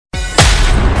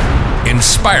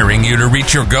inspiring you to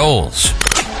reach your goals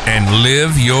and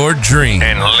live your dream.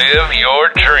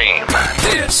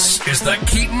 This is the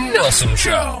Keaton Nelson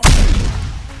Show.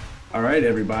 All right,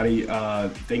 everybody.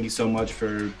 Thank you so much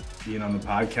for being on the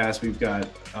podcast. We've got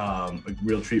a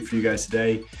real treat for you guys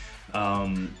today.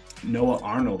 Noah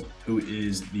Arnold, who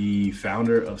is the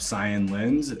founder of Cyan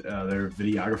Lens, their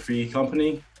videography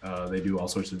company. They do all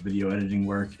sorts of video editing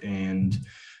work, and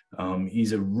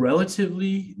he's a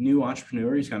relatively new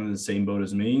entrepreneur. He's kind of in the same boat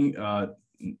as me.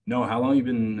 Noah, how long have you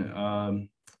been,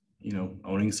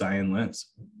 owning Cyan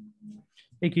Lens?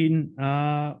 Hey, Keaton.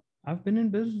 I've been in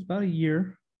business about a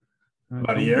year.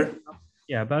 About a year?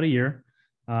 Yeah, about a year.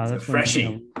 That's freshie.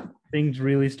 When, things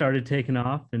really started taking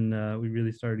off, and we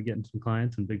really started getting some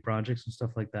clients and big projects and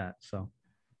stuff like that. So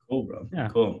cool, bro. Yeah,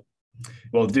 cool.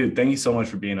 Well, dude, thank you so much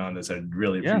for being on this. I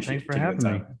really appreciate thanks for having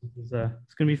me. It's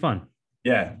gonna be fun.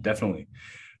 Yeah, definitely.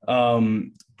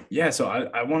 So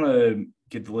I want to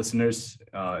get the listeners,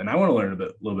 and I want to learn a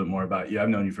little bit more about you. I've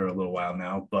known you for a little while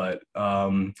now, but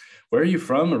where are you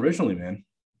from originally, man?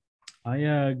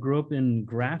 I grew up in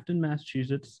Grafton,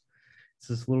 Massachusetts. It's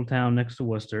this little town next to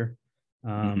Worcester.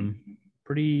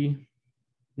 Pretty,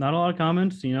 not a lot of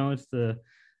comments. It's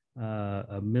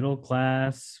a middle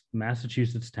class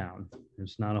Massachusetts town.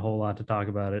 There's not a whole lot to talk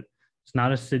about it. It's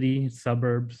not a city, it's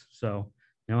suburbs. So,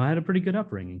 I had a pretty good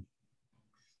upbringing.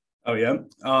 Oh, yeah.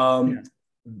 Yeah.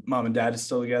 Mom and dad is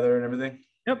still together and everything?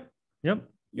 Yep. You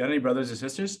got any brothers or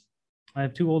sisters? I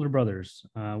have two older brothers.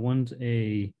 One's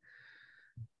a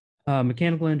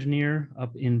mechanical engineer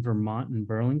up in Vermont in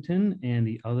Burlington, and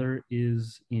the other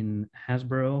is in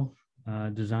Hasbro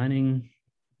designing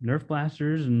Nerf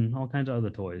blasters and all kinds of other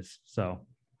toys. So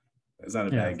it's not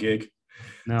a bad gig.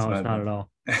 No, it's not at all.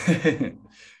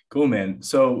 Cool, man.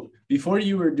 So before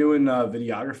you were doing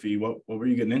videography, what were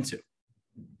you getting into?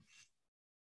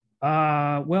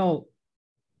 Well,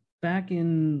 back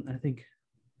in, I think,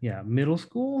 middle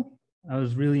school, I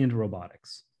was really into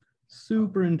robotics.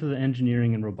 Super into the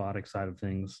engineering and robotics side of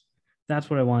things. That's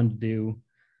what I wanted to do.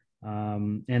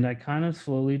 And I kind of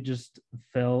slowly just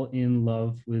fell in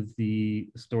love with the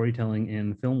storytelling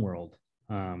and film world.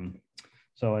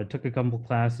 So I took a couple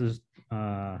classes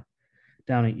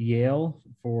down at Yale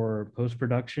for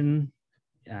post-production,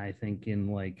 I think in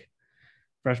like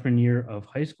freshman year of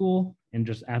high school, and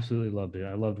just absolutely loved it.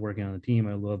 I loved working on the team.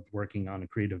 I loved working on a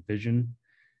creative vision.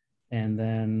 And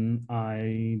then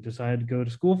I decided to go to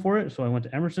school for it. So I went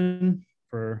to Emerson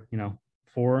for,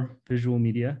 for visual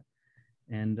media,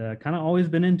 and kind of always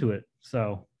been into it.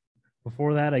 So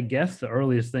before that, I guess the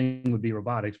earliest thing would be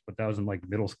robotics, but that was in like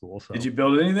middle school. So Did you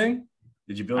build anything?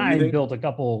 I built a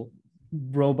couple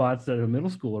robots that a middle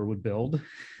schooler would build.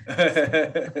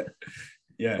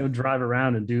 Yeah. It would drive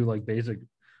around and do like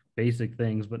basic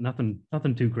things, but nothing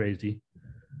too crazy.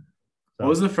 So, what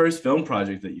was the first film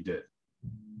project that you did?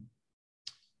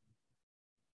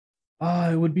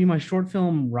 It would be my short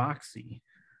film Roxy.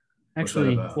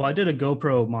 Actually, well, I did a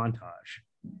GoPro montage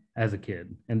as a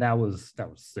kid, and that was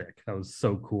sick. That was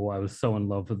so cool. I was so in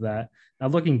love with that. Now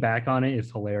looking back on it,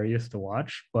 it's hilarious to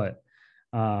watch. But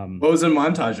what was the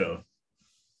montage of?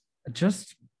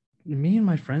 Just me and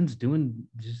my friends doing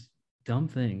just dumb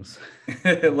things.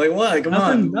 Like what?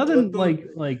 Nothing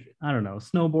like I don't know,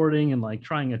 snowboarding and like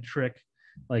trying a trick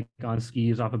like on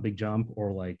skis off a big jump,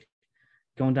 or like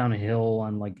going down a hill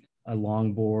on like a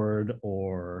longboard,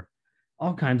 or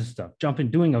all kinds of stuff,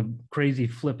 doing a crazy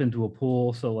flip into a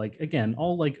pool. So like, again,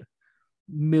 all like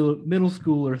middle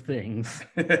schooler things.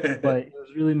 But it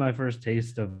was really my first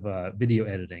taste of video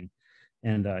editing,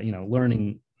 and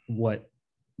learning what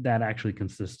that actually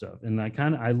consists of. And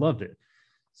I loved it.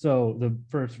 So the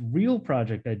first real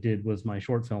project I did was my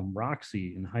short film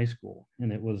Roxy in high school,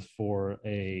 and it was for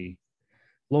a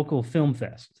local film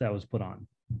fest that was put on,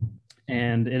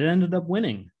 and it ended up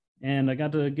winning. And I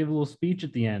got to give a little speech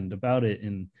at the end about it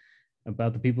and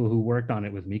about the people who worked on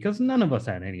it with me, because none of us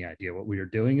had any idea what we were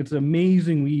doing. It's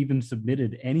amazing we even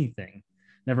submitted anything,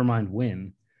 never mind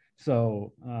win.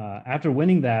 So after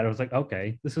winning that, I was like,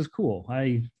 okay, this is cool.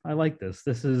 I like this.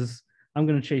 I'm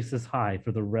going to chase this high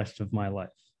for the rest of my life.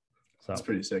 So that's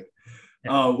pretty sick.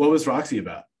 Yeah. What was Roxy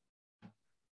about?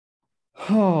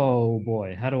 Oh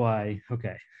boy,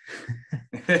 okay.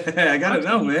 I gotta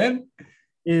know, man.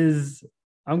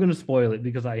 I'm going to spoil it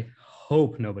because I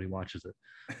hope nobody watches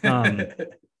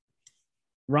it.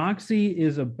 Roxy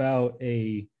is about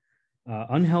a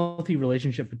unhealthy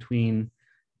relationship between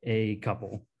a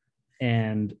couple,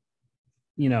 and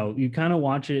you kind of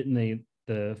watch it, and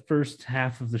the first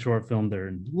half of the short film, they're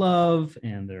in love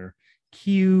and they're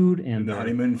cute and the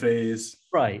honeymoon phase.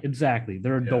 Right, exactly.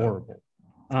 They're adorable.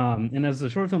 And as the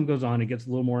short film goes on, it gets a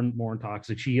little more and more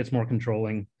toxic. She gets more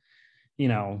controlling.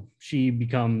 She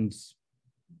becomes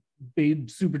big,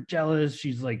 super jealous.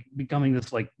 She's like becoming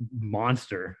this like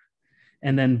monster.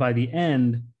 And then by the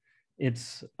end,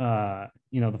 it's the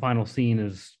final scene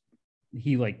is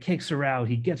he like kicks her out,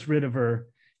 he gets rid of her,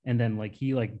 and then like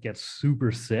he like gets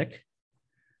super sick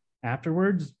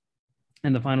afterwards.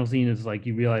 And the final scene is like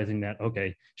you realizing that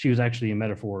okay, she was actually a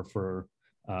metaphor for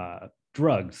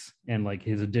drugs and like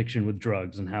his addiction with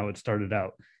drugs and how it started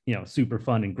out, super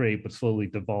fun and great, but slowly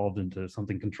devolved into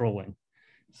something controlling.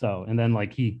 So, and then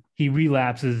like he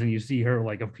relapses and you see her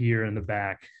like appear in the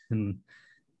back and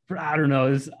I don't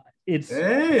know, it's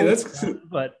hey, that's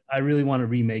but I really want to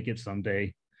remake it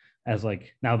someday as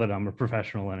like now that I'm a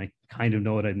professional and I kind of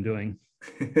know what I'm doing.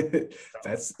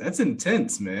 that's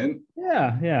intense, man.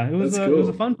 Yeah, it was cool. It was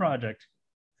a fun project.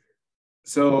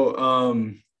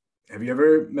 So, have you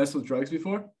ever messed with drugs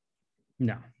before?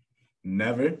 No.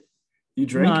 Never? You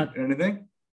drink or anything?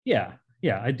 Yeah,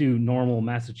 I do normal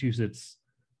Massachusetts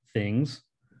things.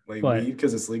 Like weed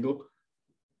because it's legal?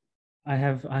 I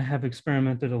have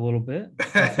experimented a little bit,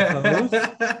 I suppose,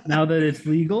 now that it's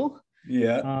legal.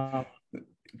 Yeah.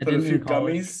 Put a few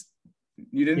gummies.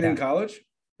 You didn't in college?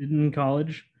 Didn't in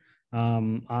college.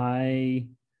 I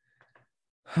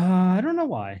don't know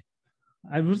why.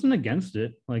 I wasn't against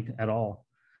it like at all.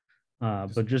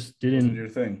 But just didn't. Wasn't your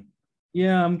thing.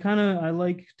 Yeah, I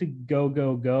like to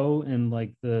go, and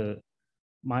like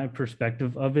my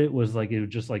perspective of it was like it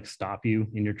would just like stop you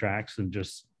in your tracks and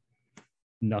just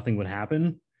nothing would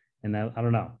happen. And that I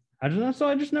don't know. I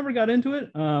just never got into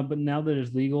it. But now that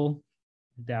it's legal,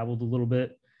 dabbled a little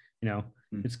bit.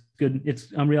 It's good.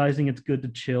 I'm realizing it's good to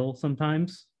chill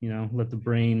sometimes. Let the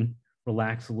brain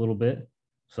relax a little bit.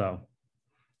 So,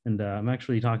 and I'm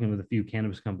actually talking with a few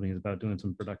cannabis companies about doing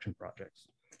some production projects.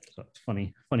 So it's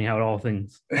funny how all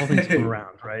things come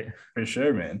around, right? For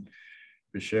sure, man.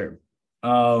 For sure.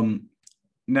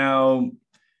 Now,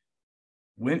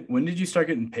 when did you start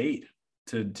getting paid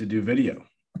to do video?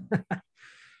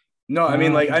 No, I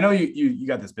mean, like, I know you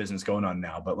got this business going on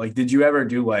now, but like, did you ever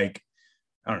do like,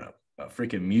 I don't know, a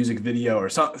freaking music video or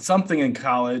something in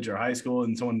college or high school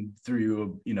and someone threw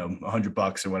you,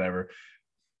 $100 or whatever?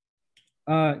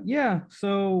 Yeah.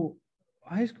 So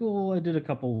high school, I did a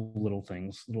couple little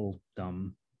things, little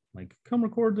dumb, like come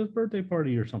record this birthday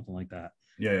party or something like that.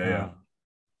 Yeah.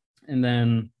 And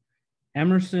then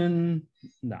Emerson,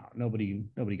 no, nobody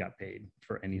got paid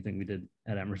for anything we did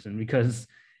at Emerson because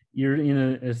you're in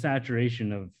a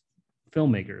saturation of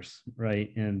filmmakers,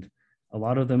 right? And a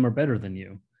lot of them are better than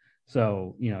you.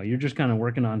 So, you're just kind of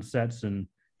working on sets and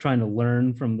trying to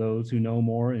learn from those who know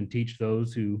more and teach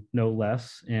those who know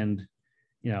less. And,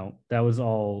 it was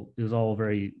all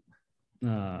very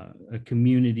a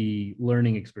community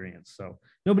learning experience. So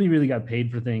nobody really got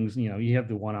paid for things. You have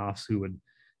the one-offs who would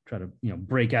try to,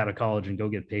 break out of college and go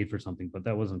get paid for something, but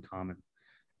that wasn't common.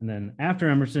 And then after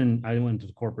Emerson, I went to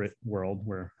the corporate world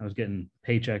where I was getting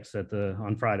paychecks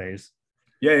on Fridays.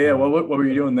 Yeah. What were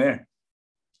you doing there?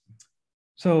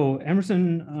 So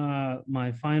Emerson,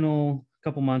 my final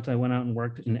couple months, I went out and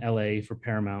worked in LA for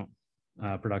Paramount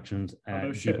Productions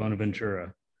at G.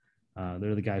 Bonaventura.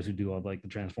 They're the guys who do all like the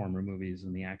Transformer movies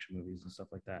and the action movies and stuff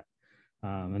like that.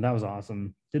 And that was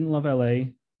awesome. Didn't love LA,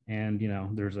 and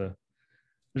there's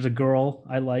a girl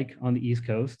I like on the East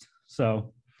Coast,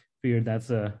 so figured that's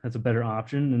a better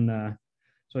option. And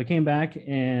so I came back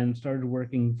and started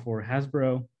working for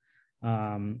Hasbro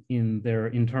in their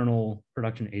internal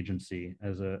production agency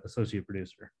as an associate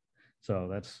producer. So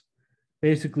that's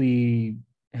basically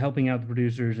helping out the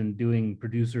producers and doing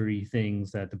producer-y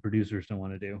things that the producers don't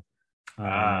want to do.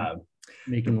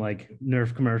 Making like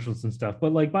Nerf commercials and stuff.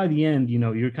 But like by the end,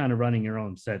 you're kind of running your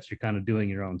own sets. You're kind of doing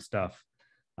your own stuff,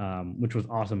 which was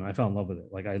awesome. I fell in love with it.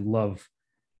 Like I love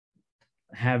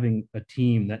having a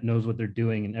team that knows what they're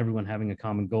doing and everyone having a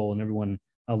common goal and everyone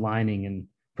aligning and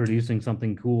producing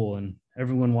something cool and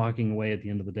everyone walking away at the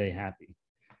end of the day happy.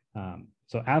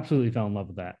 So absolutely fell in love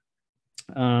with that.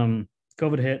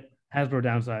 COVID hit, Hasbro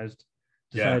downsized,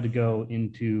 decided to go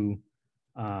into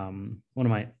one of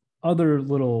my other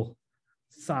little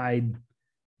side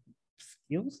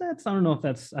skill sets. I don't know if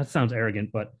that sounds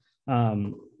arrogant, but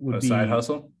would be side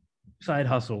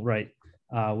hustle, right?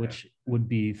 Which would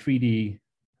be 3D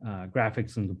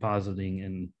graphics and compositing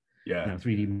and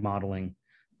 3D modeling.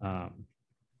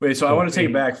 Wait, so I want to take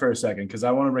it back for a second because I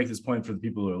want to make this point for the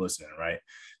people who are listening, right?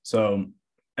 So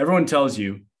everyone tells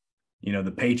you,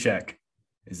 the paycheck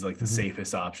is like the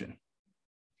safest option.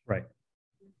 Right.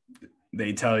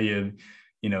 They tell you,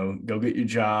 go get your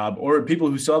job, or people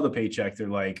who saw the paycheck, they're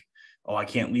like, oh, I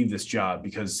can't leave this job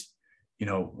because,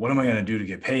 what am I going to do to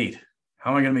get paid?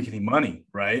 How am I going to make any money?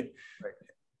 Right.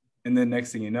 And then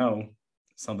next thing you know,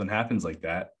 something happens like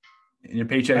that and your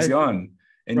paycheck's gone.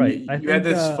 And you had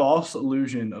this false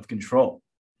illusion of control.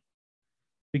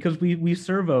 Because we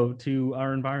servo to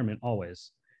our environment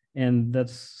always. And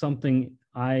that's something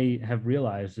I have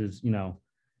realized is,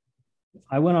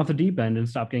 I went off the deep end and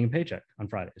stopped getting a paycheck on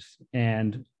Fridays.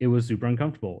 And it was super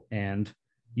uncomfortable. And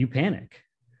you panic.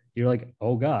 You're like,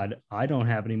 oh God, I don't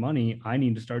have any money. I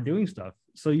need to start doing stuff.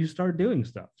 So you start doing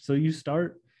stuff. So you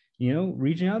start,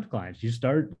 reaching out to clients. You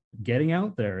start getting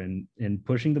out there and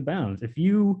pushing the bounds. If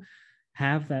you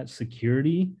have that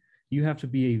security, you have to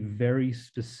be a very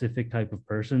specific type of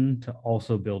person to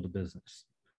also build a business.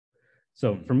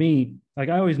 So for me, like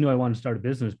I always knew I wanted to start a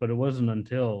business, but it wasn't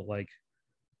until like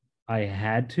I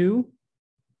had to,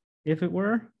 if it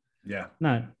were. Yeah.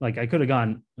 Not like I could have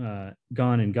gone and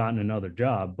gotten another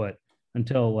job, but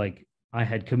until like I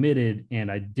had committed and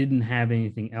I didn't have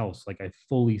anything else, like I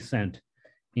fully sent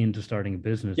into starting a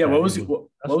business. Yeah. What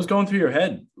was going through your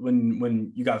head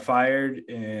when you got fired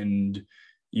and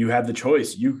you had the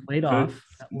choice? You laid off.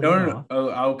 No.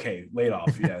 Oh, okay. Laid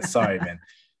off. Yeah. Sorry, man.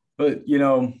 But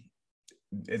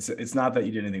it's not that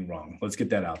you did anything wrong. Let's get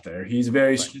that out there. He's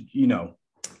very, if you're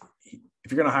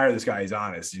going to hire this guy, he's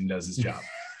honest and he does his job.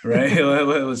 Right.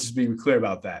 Let's just be clear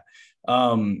about that.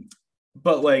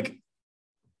 But like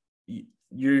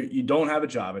you don't have a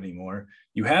job anymore.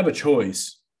 You have a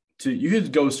choice you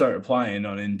could go start applying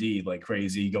on Indeed like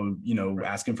crazy, go,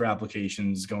 asking for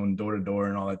applications, going door to door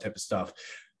and all that type of stuff.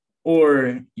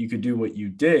 Or you could do what you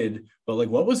did, but like,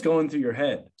 what was going through your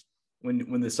head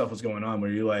when this stuff was going on,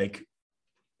 where you're like,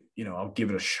 I'll give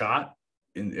it a shot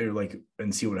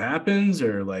and see what happens,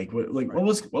 or like, what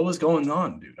was going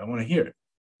on, dude? I want to hear it.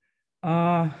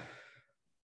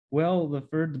 Well,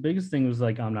 the biggest thing was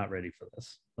like, I'm not ready for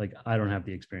this. Like, I don't have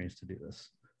the experience to do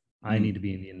this. I need to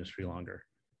be in the industry longer.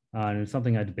 And it's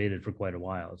something I debated for quite a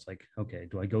while. It's like, okay,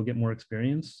 do I go get more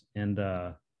experience? And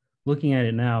looking at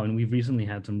it now, and we've recently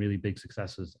had some really big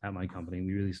successes at my company.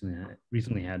 We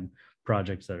recently had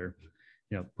projects that are,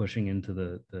 pushing into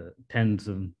the tens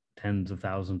of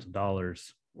thousands of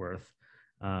dollars worth.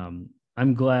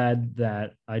 I'm glad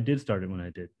that I did start it when I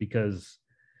did, because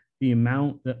the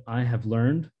amount that I have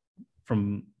learned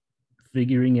from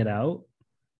figuring it out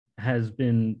has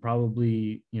been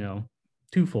probably,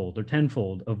 twofold or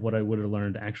tenfold of what I would have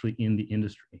learned actually in the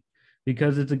industry.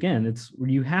 Because it's where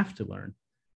you have to learn.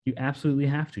 You absolutely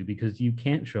have to, because you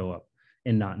can't show up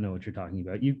and not know what you're talking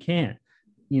about. You can't,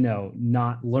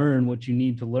 not learn what you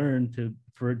need to learn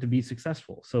for it to be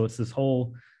successful. So it's this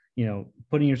whole,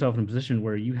 putting yourself in a position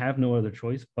where you have no other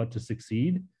choice but to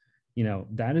succeed.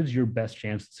 That is your best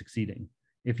chance at succeeding.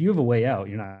 If you have a way out,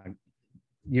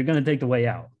 you're going to take the way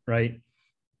out, right?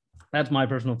 That's my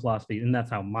personal philosophy, and that's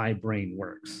how my brain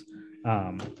works.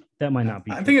 That might not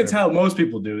be. I think it's how most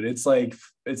people do it. It's like,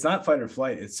 it's not fight or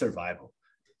flight, it's survival.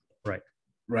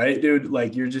 Right, dude?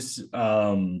 Like, you're just,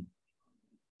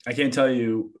 I can't tell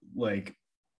you like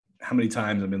how many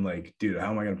times I've been like, dude,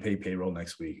 how am I going to pay payroll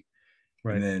next week?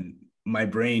 Right. And then my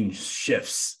brain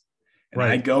shifts and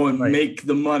I go and make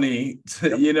the money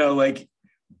to, like,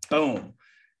 boom.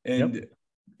 And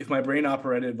if my brain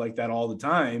operated like that all the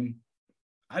time,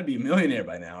 I'd be a millionaire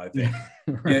by now, I think.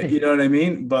 You know what I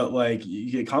mean? But like, you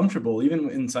get comfortable. Even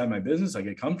inside my business, I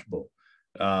get comfortable.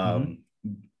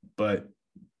 But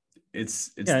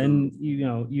it's and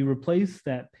you replace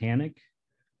that panic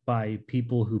by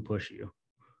people who push you,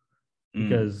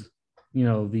 because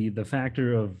the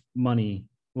factor of money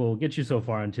will get you so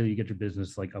far until you get your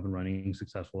business like up and running and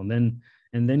successful, and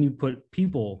then you put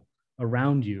people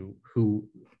around you who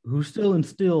still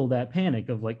instill that panic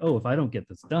of like, oh, if I don't get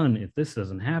this done, if this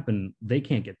doesn't happen, they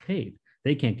can't get paid,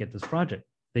 they can't get this project,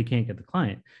 they can't get the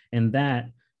client. And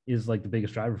that is like the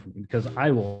biggest driver for me, because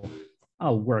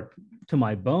I'll work to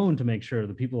my bone to make sure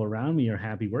the people around me are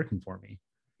happy working for me,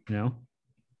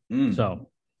 So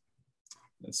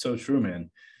that's so true, man.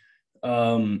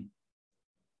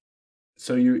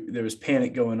 So there was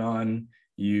panic going on.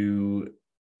 You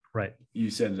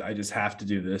said, I just have to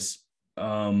do this.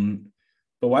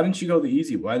 But why didn't you go the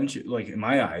easy? Why didn't you, like, in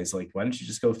my eyes, like, why didn't you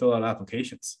just go fill out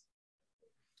applications?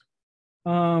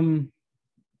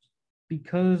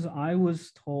 Because I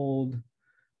was told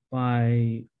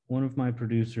by one of my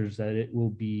producers that it will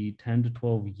be 10 to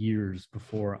 12 years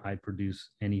before I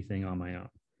produce anything on my own,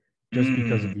 just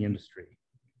because of the industry,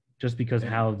 just because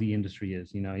how the industry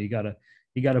is. You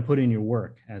gotta put in your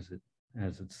work, as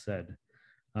it's said.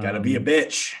 Gotta be a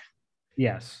bitch.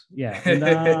 Yes. Yeah. And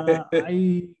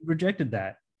I rejected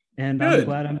that. And good. I'm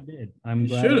glad I did. I'm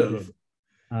glad I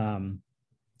did.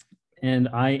 And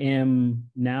I am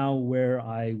now where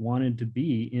I wanted to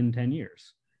be in 10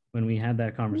 years when we had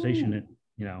that conversation at,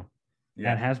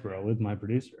 at Hasbro with my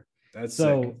producer. That's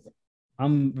so sick.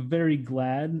 I'm very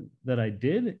glad that I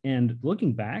did. And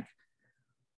looking back,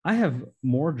 I have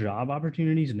more job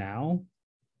opportunities now,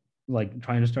 like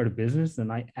trying to start a business,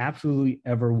 than I absolutely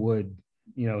ever would,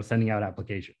 sending out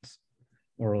applications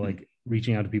or like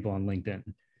reaching out to people on LinkedIn.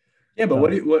 Yeah, but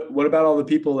what about all the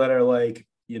people that are like,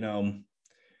 you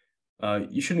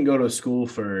shouldn't go to school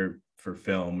for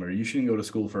film, or you shouldn't go to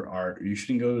school for art, or you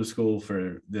shouldn't go to school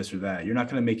for this or that. You're not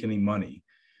going to make any money.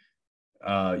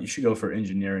 You should go for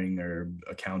engineering or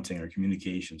accounting or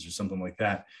communications or something like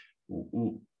that.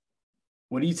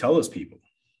 What do you tell those people?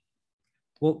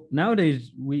 Well,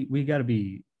 nowadays we got to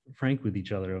be frank with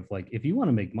each other of like, if you want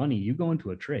to make money, you go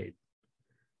into a trade.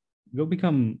 Go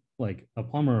become like a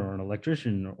plumber or an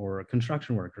electrician or a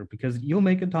construction worker, because you'll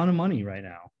make a ton of money right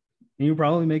now. And you'll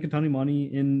probably make a ton of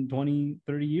money in 20,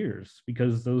 30 years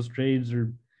because those trades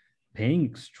are paying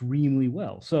extremely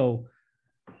well. So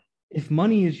if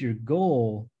money is your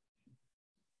goal,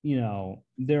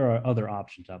 there are other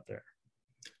options out there.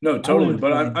 No, totally.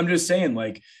 But I'm just saying,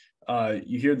 like,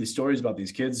 you hear these stories about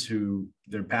these kids who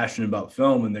they're passionate about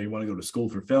film and they want to go to school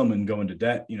for film and go into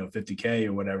debt, $50K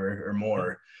or whatever or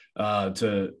more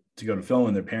to go to film,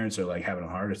 and their parents are like having a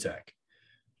heart attack.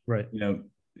 Right.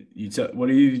 What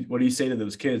do you say to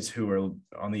those kids who are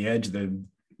on the edge? They're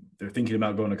thinking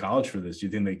about going to college for this. Do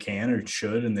you think they can or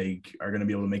should, and they are going to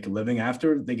be able to make a living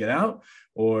after they get out?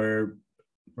 Or,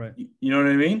 right. You know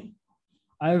what I mean?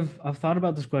 I've thought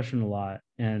about this question a lot,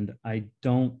 and I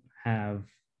don't have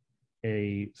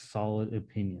a solid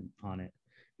opinion on it,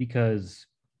 because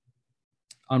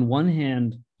on one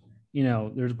hand,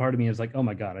 there's a part of me is like, oh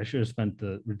my God, I should have spent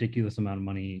the ridiculous amount of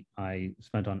money I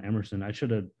spent on Emerson. I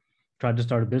should have tried to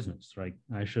start a business, right?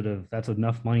 That's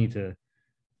enough money to,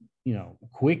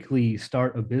 quickly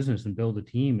start a business and build a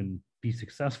team and be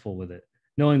successful with it,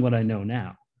 knowing what I know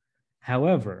now.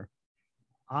 However,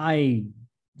 I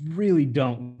really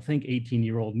don't think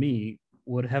 18-year-old me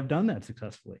would have done that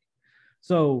successfully.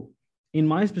 So in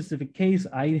my specific case,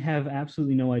 I have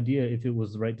absolutely no idea if it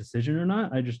was the right decision or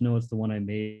not. I just know it's the one I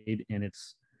made and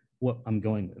it's what I'm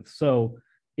going with. So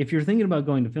if you're thinking about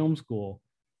going to film school,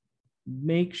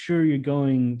 make sure you're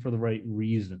going for the right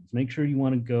reasons. Make sure you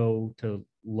want to go to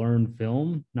learn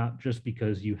film, not just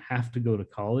because you have to go to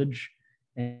college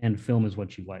and film is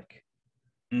what you like.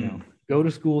 Go to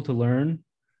school to learn.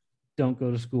 Don't go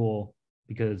to school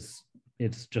because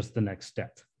it's just the next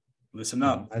step. Listen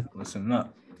up. Listen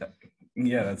up.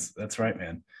 Yeah, that's right,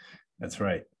 man. That's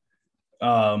right.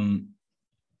 Well,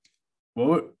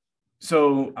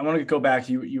 so I want to go back.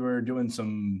 You were doing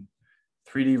some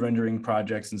 3D rendering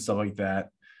projects and stuff like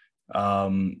that. I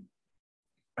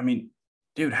mean,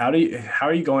 dude, how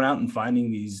are you going out and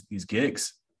finding these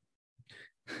gigs?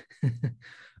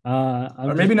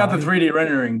 Or maybe not the 3D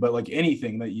rendering, but like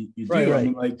anything that you do. Right. I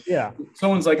mean, like, yeah,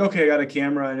 someone's like, okay, I got a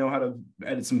camera, I know how to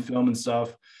edit some film and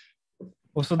stuff.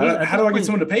 Well, so how do I get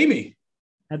someone to pay me?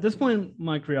 At this point in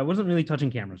my career, I wasn't really touching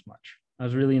cameras much. I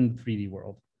was really in the 3D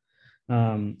world.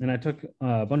 And I took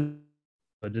a bunch.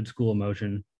 I did School of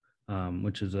Motion,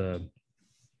 which is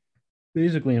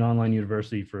basically an online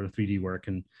university for 3D work.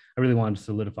 And I really wanted to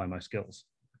solidify my skills.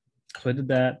 So I did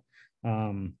that.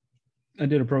 I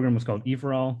did a program that's called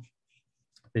E4All,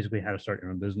 basically how to start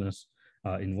your own business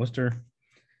in Worcester.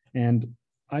 And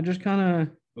I just kind of...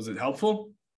 Was it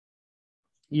helpful?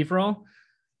 E4All?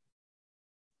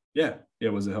 Yeah.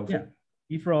 Was it helpful?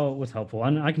 Yeah. E4All was helpful.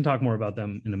 And I can talk more about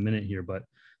them in a minute here, but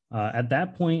at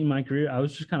that point in my career, I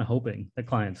was just kind of hoping that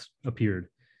clients appeared.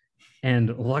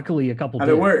 And luckily a couple did.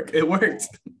 It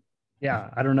worked. Yeah,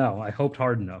 I don't know. I hoped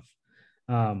hard enough.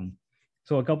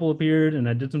 So a couple appeared and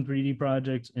I did some 3D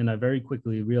projects, and I very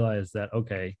quickly realized that,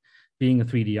 okay, being a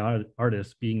 3D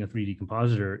artist, being a 3D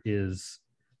compositor is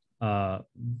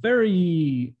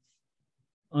very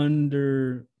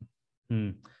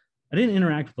I didn't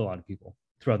interact with a lot of people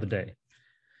throughout the day.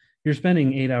 You're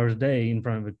spending 8 hours a day in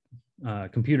front of a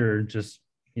computer, just,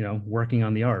 working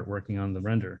on the art, working on the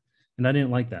render. And I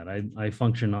didn't like that. I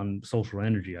function on social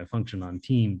energy. I function on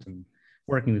teams and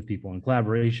working with people and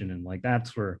collaboration. And like,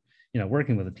 that's where,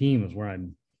 working with a team is where I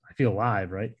feel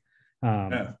alive. Right.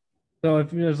 So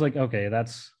if it was like, okay,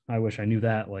 I wish I knew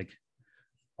that like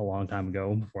a long time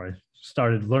ago before I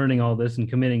started learning all this and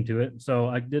committing to it. So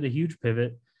I did a huge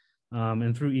pivot.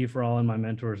 And through E4All and my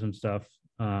mentors and stuff,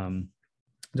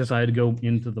 decided to go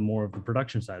into the more of the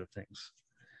production side of things.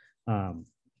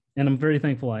 And I'm very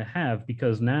thankful I have,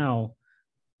 because now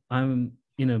I'm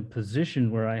in a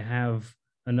position where I have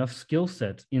enough skill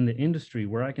sets in the industry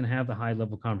where I can have the high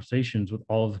level conversations with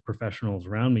all of the professionals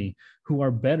around me who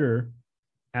are better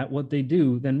at what they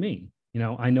do than me.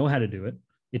 I know how to do it.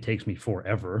 It takes me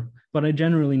forever, but I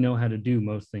generally know how to do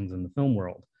most things in the film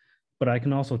world. But I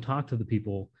can also talk to the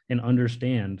people and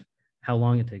understand how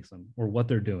long it takes them or what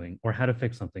they're doing or how to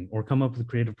fix something or come up with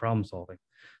creative problem solving.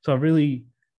 So I really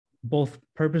both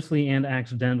purposely and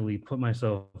accidentally put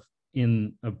myself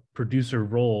in a producer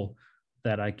role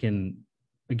that I can,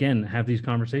 again, have these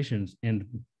conversations and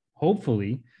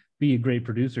hopefully be a great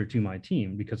producer to my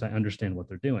team because I understand what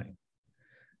they're doing.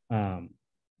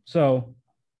 So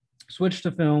switch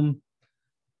to film.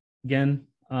 Again,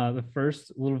 the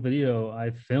first little video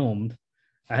I filmed,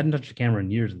 I hadn't touched a camera in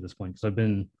years at this point because I've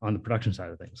been on the production side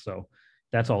of things. So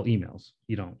that's all emails.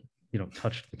 You don't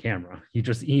touch the camera. You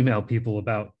just email people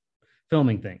about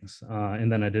filming things.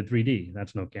 And then I did 3D.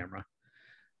 That's no camera.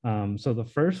 So the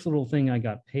first little thing I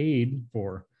got paid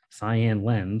for, cyan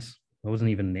lens, I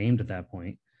wasn't even named at that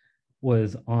point,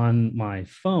 was on my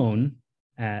phone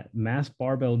at Mass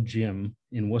Barbell Gym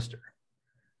in Worcester.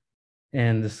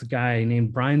 And this guy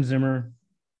named Brian Zimmer,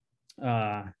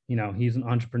 he's an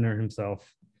entrepreneur himself,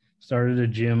 started a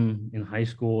gym in high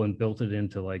school and built it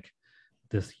into like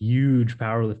this huge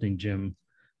powerlifting gym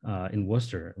in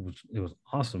Worcester. It was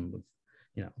awesome. With,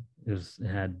 it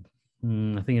had,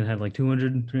 I think it had like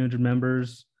 200, 300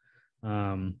 members.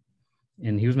 And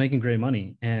he was making great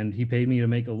money. And he paid me to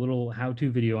make a little how-to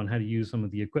video on how to use some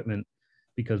of the equipment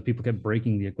because people kept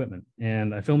breaking the equipment.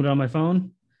 And I filmed it on my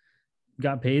phone,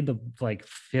 got paid like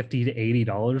 $50 to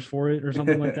 $80 for it or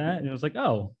something like that. And it was like,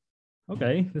 oh,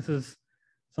 okay, this is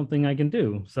something I can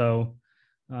do. So,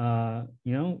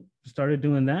 started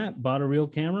doing that, bought a real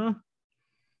camera,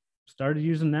 started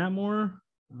using that more,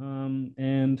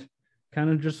 and kind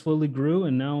of just slowly grew.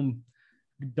 And now I'm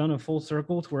done a full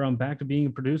circle to where I'm back to being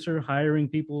a producer, hiring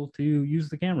people to use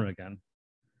the camera again.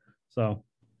 So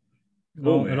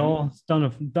cool, it all it's done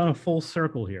a full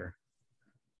circle here.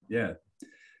 Yeah,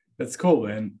 that's cool,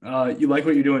 man. You like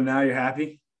what you're doing now? You're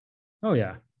happy? Oh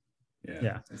yeah.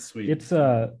 That's sweet. It's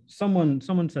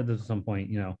someone said this at some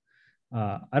point.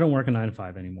 I don't work a 9 to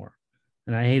 5 anymore,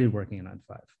 and I hated working a 9 to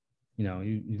 5.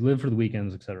 You live for the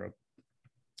weekends, etc.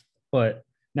 But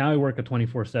now I work a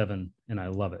 24/7, and I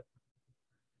love it.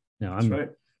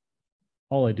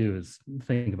 All I do is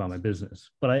think about my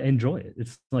business, but I enjoy it.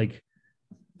 It's like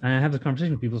I have this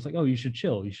conversation with people. It's like, oh, you should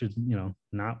chill. You should,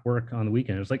 not work on the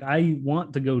weekend. It's like, I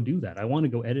want to go do that. I want to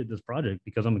go edit this project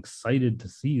because I'm excited to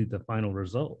see the final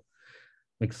result.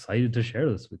 I'm excited to share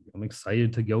this with you. I'm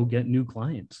excited to go get new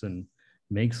clients and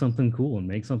make something cool and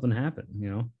make something happen,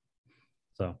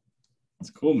 So.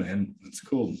 That's cool, man. That's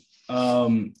cool.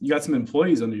 You got some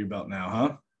employees under your belt now,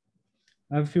 huh?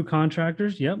 I have a few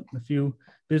contractors. Yep. A few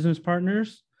business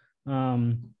partners. A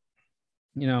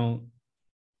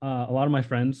lot of my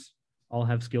friends all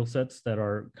have skill sets that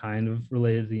are kind of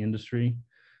related to the industry.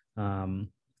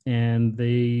 And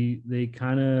they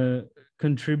kind of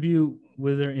contribute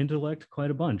with their intellect quite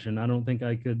a bunch. And I don't think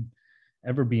I could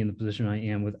ever be in the position I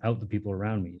am without the people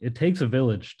around me. It takes a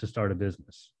village to start a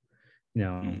business.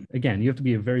 Again, you have to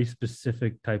be a very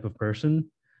specific type of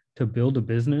person to build a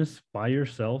business by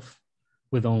yourself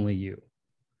with only you.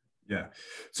 Yeah.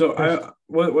 So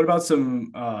what about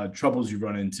some troubles you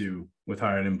run into with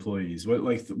hiring employees?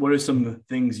 What are some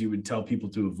things you would tell people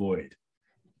to avoid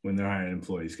when they're hiring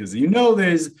employees? Because it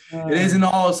isn't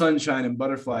all sunshine and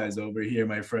butterflies over here,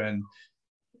 my friend.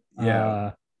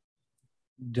 Yeah.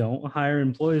 Don't hire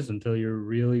employees until you're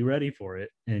really ready for it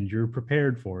and you're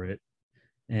prepared for it.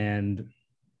 And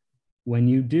when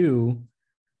you do,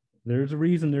 there's a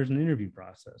reason there's an interview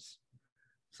process.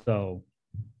 So,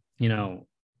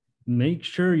 make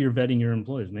sure you're vetting your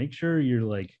employees. Make sure you're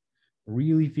like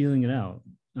really feeling it out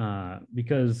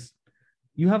because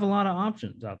you have a lot of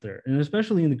options out there. And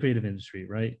especially in the creative industry,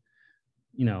 right?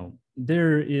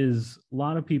 There is a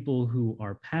lot of people who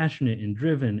are passionate and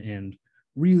driven and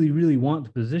really, really want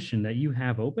the position that you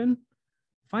have open.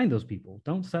 Find those people.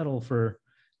 Don't settle for,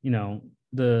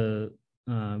 the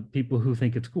people who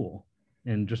think it's cool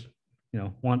and just,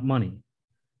 want money.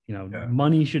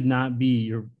 Money should not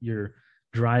be your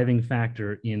driving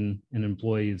factor in an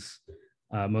employee's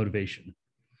motivation.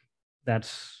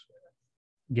 That's,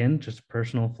 again, just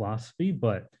personal philosophy,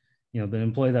 but, the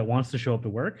employee that wants to show up to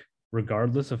work,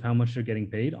 regardless of how much they're getting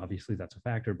paid, obviously that's a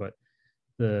factor, but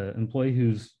the employee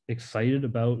who's excited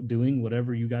about doing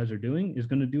whatever you guys are doing is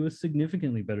going to do a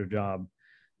significantly better job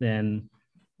than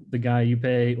the guy you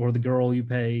pay or the girl you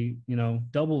pay,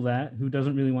 double that, who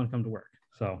doesn't really want to come to work.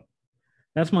 So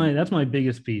that's my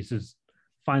biggest piece is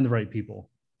find the right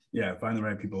people. Yeah, find the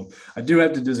right people. I do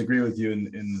have to disagree with you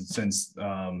in the sense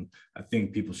I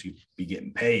think people should be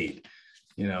getting paid.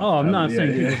 Oh, I'm not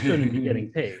saying yeah. people shouldn't be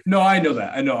getting paid. No, I know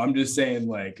that. I know. I'm just saying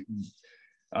like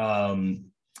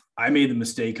I made the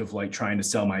mistake of like trying to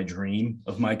sell my dream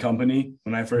of my company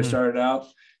when I first started out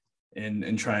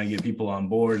and trying to get people on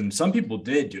board. And some people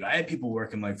did, dude. I had people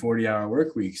working like 40-hour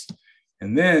work weeks.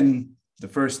 And then the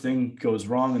first thing goes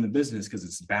wrong in the business because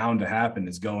it's bound to happen,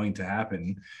 it's going to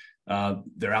happen.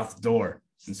 They're out the door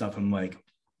and stuff. I'm like,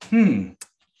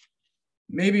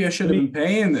 maybe I should have been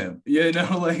paying them,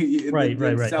 like right.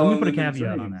 Let me put a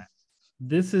caveat on that.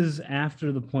 This is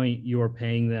after the point you're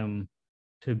paying them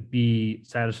to be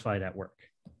satisfied at work.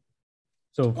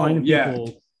 So finding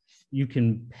people you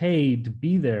can pay to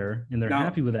be there and they're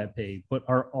happy with that pay, but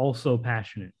are also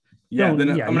passionate. I'm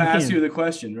going to ask you the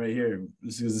question right here.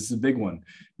 This is a big one.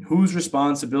 Whose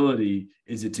responsibility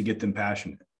is it to get them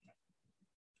passionate?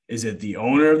 Is it the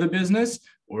owner of the business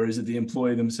or is it the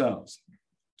employee themselves?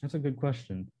 That's a good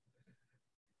question.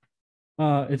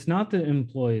 It's not the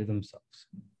employee themselves.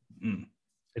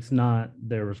 It's not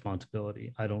their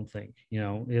responsibility, I don't think.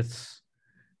 It's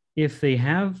if they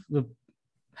have the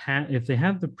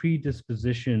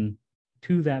predisposition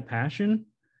to that passion,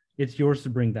 it's yours to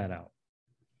bring that out.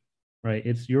 Right?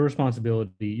 It's your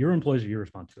responsibility. Your employees are your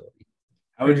responsibility.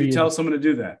 How would you tell someone to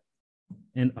do that?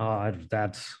 And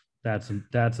that's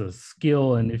a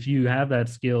skill. And if you have that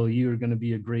skill, you're going to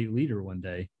be a great leader one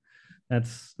day.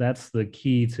 That's the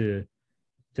key to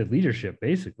leadership,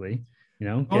 basically.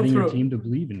 Getting your team to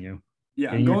believe in you.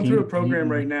 Yeah, I'm going through a program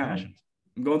right now.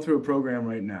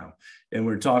 And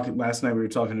last night we were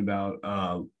talking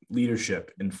about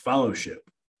leadership and fellowship,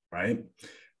 right?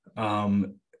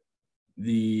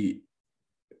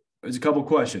 There's a couple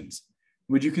questions.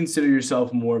 Would you consider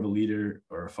yourself more of a leader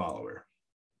or a follower?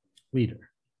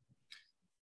 Leader.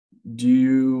 Do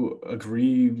you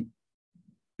agree?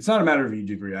 It's not a matter of you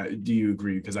agree. Do you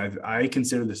agree? Because I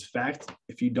consider this fact.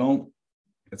 If you don't,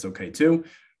 that's okay too.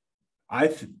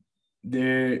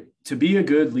 To be a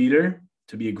good leader,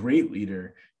 to be a great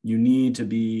leader, you need to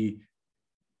be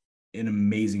an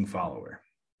amazing follower.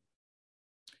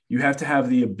 You have to have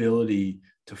the ability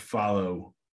to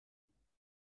follow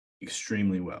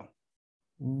extremely well.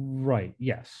 Right.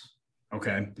 Yes.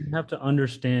 Okay. You have to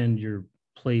understand your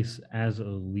place as a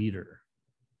leader.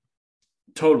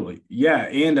 Totally. Yeah.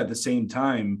 And at the same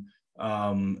time,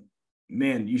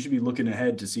 man, you should be looking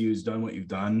ahead to see who's done what you've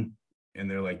done and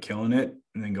they're like killing it,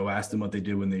 and then go ask them what they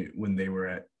did when they were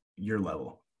at your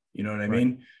level. You know what I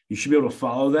mean? You should be able to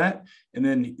follow that. And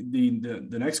then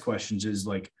the next questions is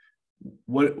like,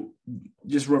 what,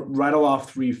 just rattle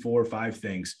off 3, 4, 5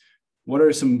 things. What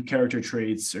are some character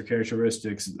traits or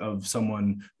characteristics of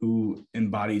someone who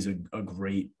embodies a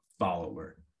great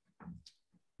follower?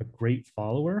 A great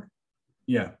follower?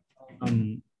 Yeah.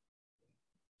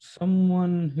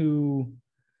 Someone who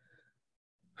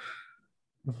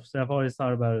I've always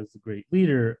thought about as a great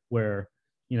leader, where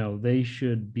they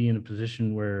should be in a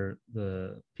position where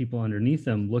the people underneath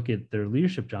them look at their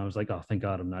leadership jobs like, oh, thank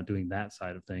God I'm not doing that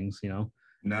side of things.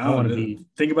 No, I want to be.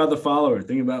 Think about the follower.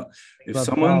 Think about if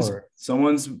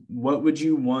someone's. What would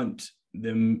you want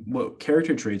them? What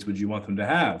character traits would you want them to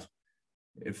have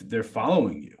if they're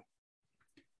following you?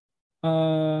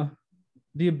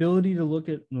 The ability to look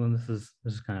at. Well, this is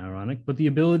kind of ironic, but the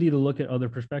ability to look at other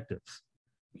perspectives.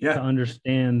 Yeah. To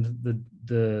understand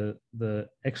the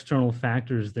external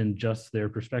factors than just their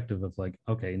perspective of like,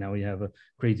 okay, now we have a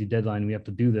crazy deadline, we have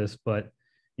to do this, but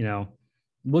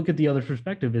look at the other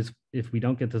perspective is if we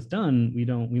don't get this done,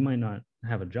 we might not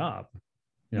have a job.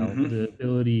 The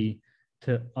ability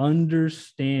to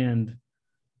understand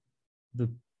the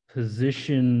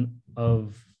position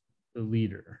of the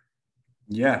leader.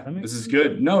 Yeah, this is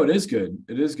good. No, it is good.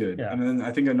 It is good. Yeah. And then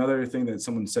I think another thing that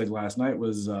someone said last night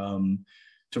was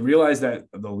to realize that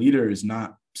the leader is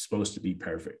not supposed to be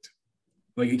perfect.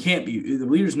 Like it can't be, the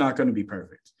leader's not going to be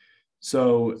perfect.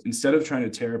 So instead of trying to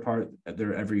tear apart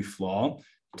their every flaw,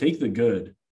 take the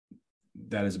good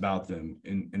that is about them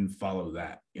and follow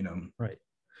that, Right.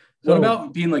 What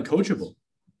about being like coachable,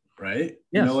 right?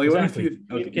 Yes, like exactly. what if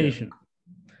communication.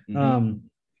 Yeah.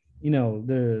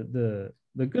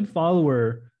 The good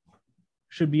follower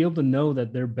should be able to know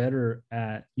that they're better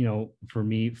at, for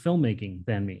me, filmmaking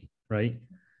than me, right?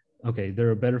 Okay, they're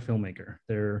a better filmmaker.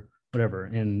 They're whatever,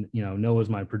 and Noah's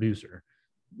my producer.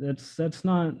 That's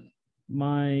not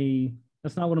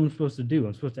what I'm supposed to do.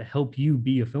 I'm supposed to help you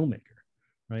be a filmmaker,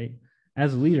 right?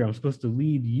 As a leader, I'm supposed to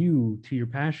lead you to your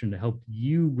passion, to help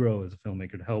you grow as a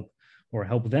filmmaker, to help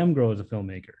them grow as a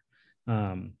filmmaker.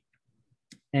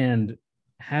 And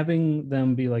having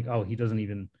them be like, oh, he doesn't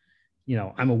even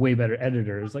I'm a way better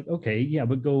editor. It's like, okay, yeah,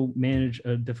 but go manage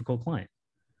a difficult client.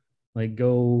 Like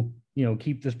go,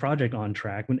 keep this project on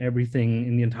track when everything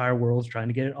in the entire world is trying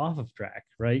to get it off of track,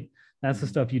 right? That's the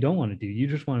stuff you don't want to do. You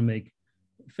just want to make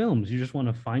films. You just want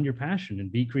to find your passion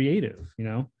and be creative,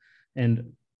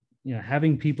 and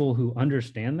having people who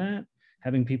understand that,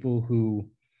 having people who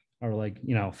are like,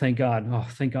 thank God, oh,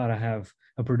 thank God I have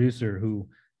a producer who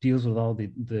deals with all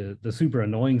the super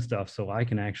annoying stuff so I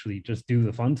can actually just do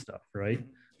the fun stuff, right?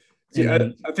 See,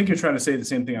 I think you're trying to say the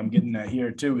same thing I'm getting at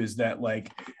here too, is that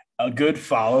like a good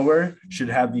follower should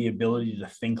have the ability to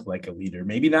think like a leader,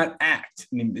 maybe not act.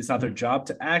 I mean, it's not their job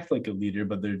to act like a leader,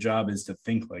 but their job is to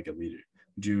think like a leader.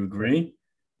 Would you agree?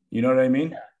 You know what I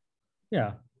mean?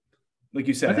 Yeah. Like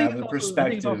you said, have a perspective. I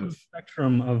think it's also a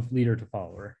spectrum of leader to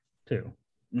follower too.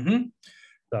 Mm-hmm.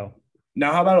 So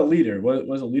now, how about a leader? What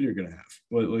is a leader going to have?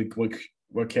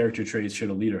 What character traits should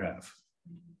a leader have?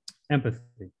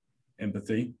 Empathy.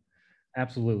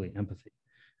 Absolutely, empathy.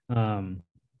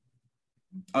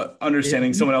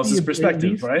 Understanding someone else's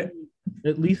perspective, right?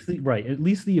 At least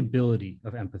the ability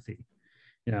of empathy.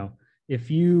 If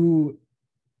you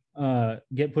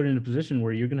get put in a position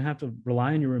where you're going to have to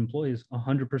rely on your employees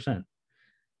 100%,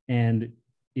 and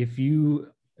if you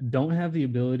don't have the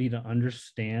ability to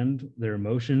understand their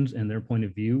emotions and their point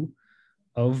of view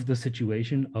of the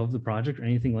situation, of the project, or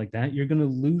anything like that, you're going to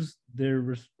lose their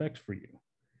respect for you.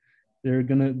 They're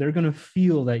gonna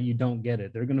feel that you don't get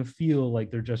it. They're gonna feel like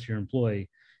they're just your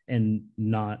employee and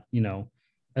not,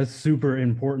 a super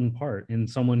important part in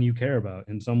someone you care about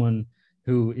and someone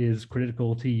who is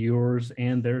critical to yours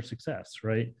and their success,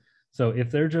 right? So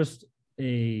if they're just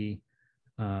an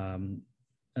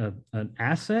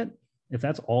asset, if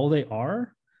that's all they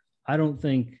are, I don't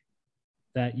think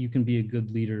that you can be a good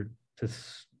leader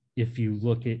if you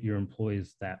look at your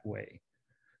employees that way,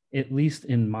 at least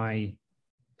in my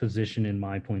position, in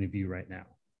my point of view right now.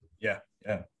 Yeah.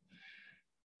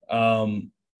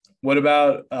 What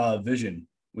about vision?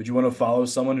 Would you want to follow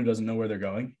someone who doesn't know where they're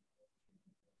going?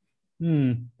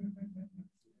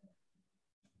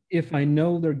 If I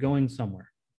know they're going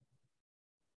somewhere.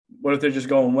 What if they're just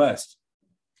going west?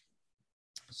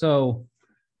 So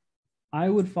I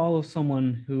would follow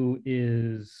someone who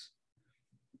is,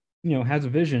 has a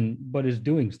vision, but is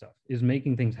doing stuff, is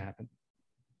making things happen.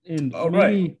 And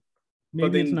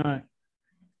maybe it's not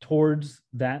towards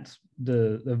that's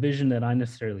the vision that I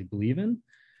necessarily believe in,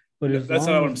 but that's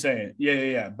not what I'm saying.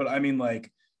 Yeah. But I mean,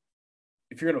 like,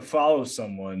 if you're going to follow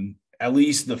someone, at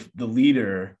least the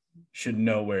leader should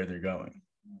know where they're going.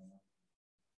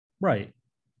 Right.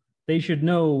 They should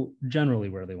know generally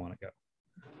where they want to go.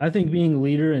 I think being a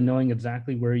leader and knowing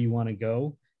exactly where you want to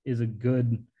go is a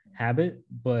good habit,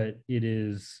 but it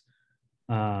is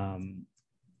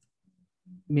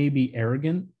maybe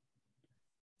arrogant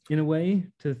in a way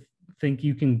to think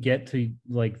you can get to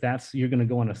you're going to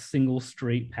go on a single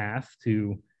straight path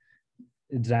to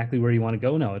exactly where you want to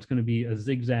go. No, it's going to be a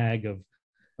zigzag of,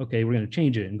 okay, we're going to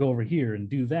change it and go over here and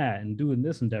do that and do in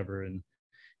this endeavor. And,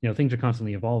 things are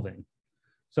constantly evolving.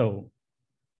 So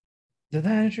did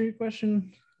that answer your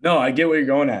question? No, I get what you're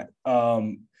going at.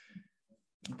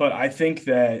 But I think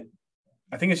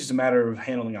it's just a matter of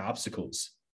handling obstacles,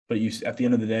 but at the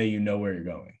end of the day, you know where you're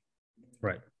going.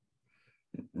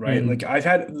 Right. And like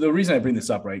the reason I bring this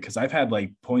up, right, because I've had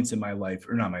like points in my life,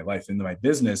 or not my life, in my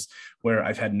business, where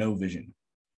I've had no vision.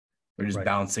 We're just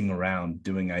bouncing around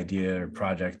doing idea or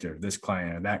project or this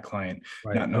client or that client,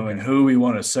 not knowing who we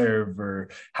want to serve or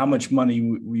how much money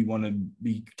we want to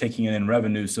be taking in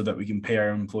revenue so that we can pay our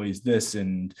employees this,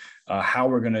 and how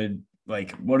we're going to,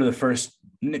 like, what are the first,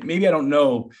 maybe I don't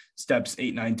know steps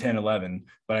 8, 9, 10, 11,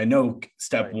 but I know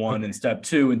step 1 and step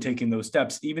 2, and taking those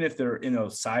steps, even if they're in a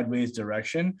sideways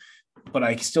direction, but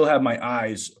I still have my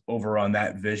eyes over on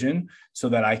that vision so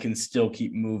that I can still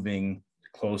keep moving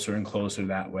closer and closer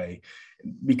that way.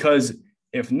 Because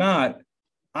if not,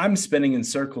 I'm spinning in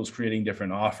circles, creating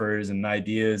different offers and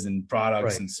ideas and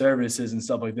products and services and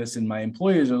stuff like this. And my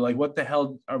employers are like, what the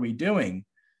hell are we doing?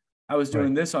 I was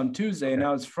doing this on Tuesday and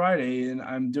now it's Friday and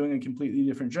I'm doing a completely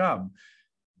different job.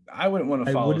 I wouldn't want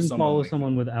to follow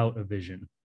someone without a vision.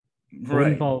 I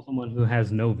wouldn't follow someone who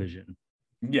has no vision.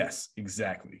 Yes,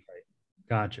 exactly.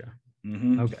 Gotcha.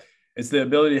 Mm-hmm. Okay. It's the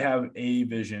ability to have a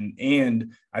vision,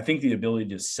 and I think the ability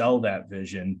to sell that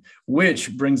vision,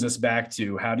 which brings us back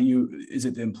to is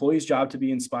it the employee's job to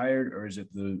be inspired, or is it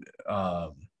the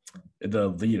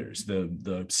leaders,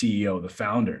 the CEO, the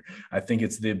founder? I think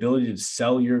it's the ability to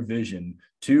sell your vision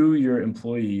to your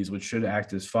employees, which should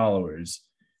act as followers,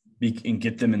 and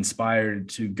get them inspired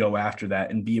to go after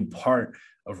that and be a part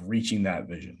of reaching that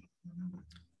vision.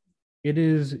 It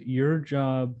is your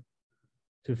job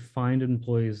to find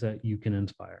employees that you can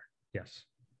inspire. Yes.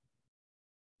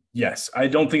 Yes. I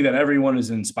don't think that everyone is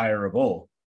inspirable,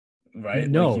 right? Like you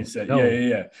No, said. no.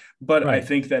 Yeah. But I Right.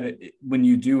 think that when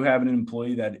you do have an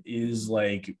employee that is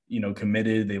like,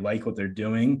 committed, they like what they're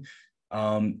doing,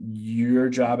 your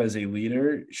job as a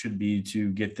leader should be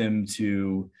to get them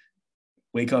to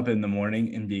wake up in the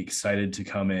morning and be excited to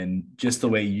come in just the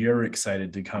way you're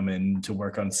excited to come in to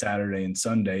work on Saturday and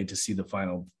Sunday to see the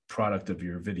final product of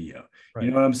your video. Right.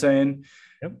 You know what I'm saying?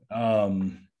 Yep.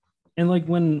 Um, And like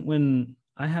when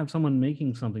I have someone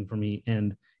making something for me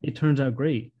and it turns out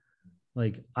great,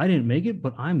 like I didn't make it,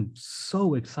 but I'm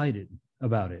so excited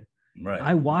about it. right.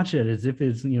 I watch it as if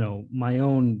it's, my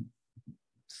own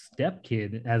step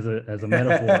kid as a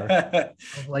metaphor.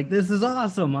 Like, this is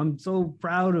awesome. I'm so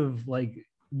proud of like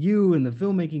you and the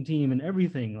filmmaking team and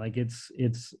everything. Like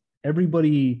it's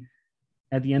everybody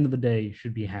at the end of the day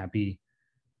should be happy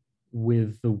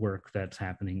with the work that's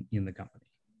happening in the company.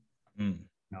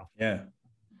 No. Yeah,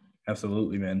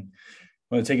 absolutely, man.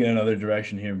 I want to take it in another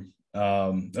direction here.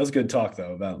 That was a good talk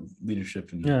though about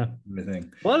leadership and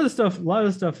everything. A lot of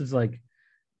the stuff is like,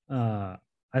 I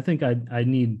think I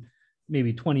need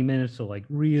maybe 20 minutes to like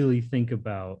really think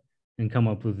about and come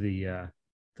up with the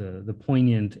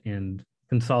poignant and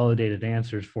consolidated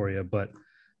answers for you. But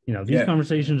these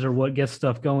conversations are what gets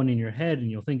stuff going in your head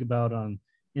and you'll think about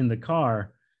in the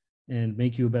car and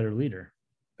make you a better leader.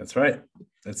 That's right.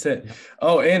 That's it. Yeah.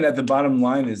 Oh, and at the bottom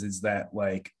line is that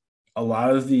like a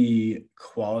lot of the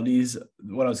qualities,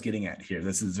 what I was getting at here,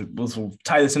 we'll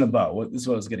tie this in a bow. This is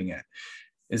what I was getting at,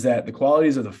 is that the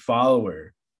qualities of the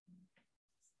follower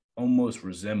almost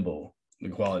resemble the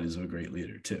qualities of a great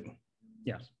leader too.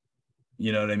 Yes.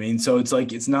 You know what I mean? So it's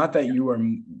like, it's not that you are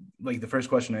like the first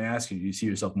question I ask you, do you see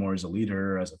yourself more as a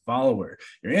leader or as a follower?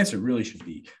 Your answer really should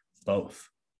be both.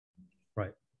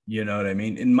 Right. You know what I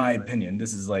mean? In my opinion,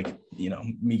 this is like,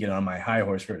 me getting on my high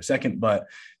horse for a second, but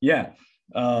yeah.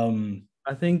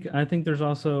 I think there's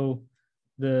also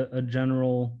a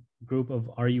general group of,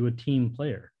 are you a team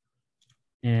player?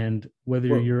 And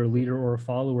whether you're a leader or a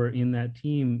follower in that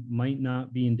team might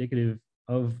not be indicative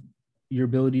of your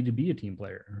ability to be a team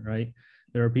player, right?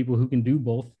 There are people who can do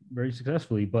both very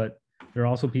successfully, but there are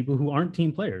also people who aren't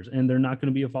team players and they're not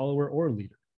going to be a follower or a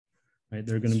leader, right?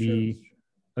 They're going to be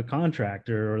a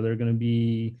contractor, or they're going to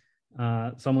be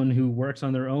someone who works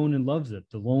on their own and loves it,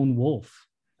 the lone wolf,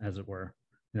 as it were,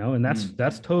 and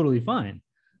that's totally fine.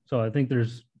 So I think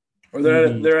there's, or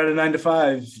they're at a 9 to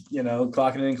 5,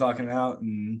 clocking in, clocking out,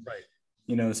 and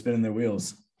spinning their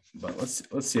wheels. But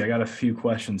let's see. I got a few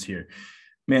questions here,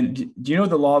 man. Do you know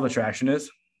what the law of attraction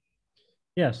is?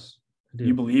 Yes, I do.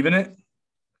 You believe in it?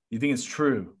 You think it's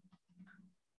true?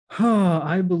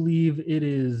 I believe it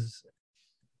is.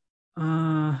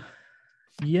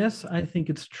 Yes, I think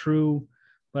it's true,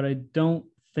 but I don't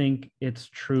think it's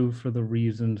true for the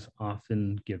reasons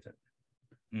often given.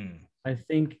 I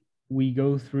think we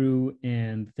go through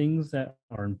and things that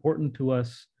are important to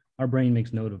us, our brain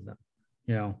makes note of them.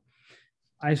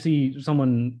 I see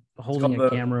someone holding a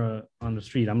camera on the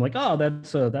street. I'm like, oh,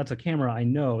 that's a camera. I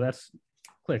know, that's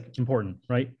click, important,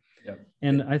 right? Yeah.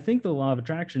 And I think the law of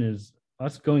attraction is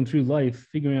us going through life,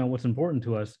 figuring out what's important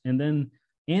to us, and then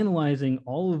analyzing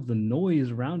all of the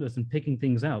noise around us and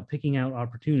picking out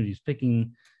opportunities,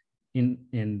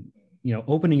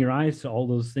 opening your eyes to all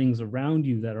those things around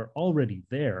you that are already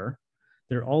there.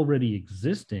 They're already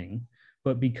existing,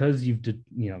 but because you've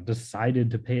decided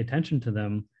to pay attention to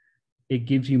them, it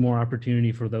gives you more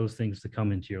opportunity for those things to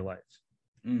come into your life.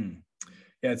 Yeah,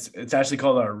 it's actually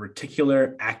called our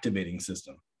reticular activating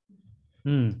system.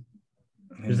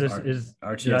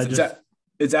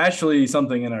 It's actually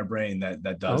something in our brain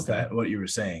that does that, what you were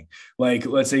saying. Like,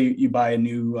 let's say you buy a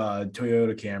new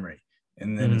Toyota Camry,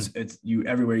 and then it's you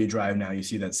everywhere you drive now, you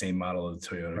see that same model of the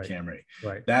Toyota Camry.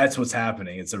 Right. That's what's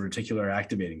happening. It's a reticular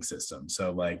activating system.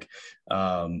 So like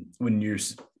when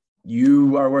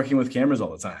you are working with cameras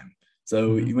all the time.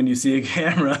 So when you see a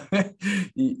camera,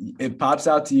 it pops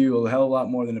out to you a hell of a lot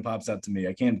more than it pops out to me.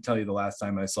 I can't tell you the last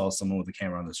time I saw someone with a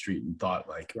camera on the street and thought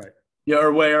like,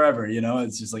 or wherever,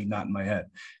 it's just like not in my head.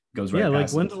 It goes right past. Like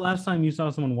when's the last time you saw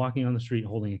someone walking on the street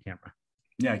holding a camera?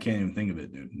 Yeah, I can't even think of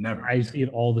it, dude. Never. I see it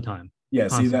all the time. Yeah,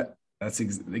 constantly. See that's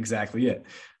exactly it.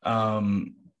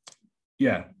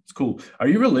 Yeah, it's cool. Are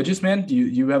you religious, man? Do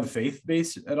you have a faith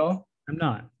base at all? I'm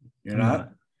not. You're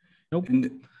not? Nope.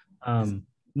 And,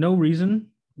 no reason.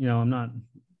 I'm not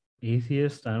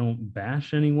atheist. I don't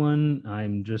bash anyone.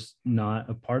 I'm just not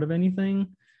a part of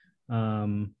anything.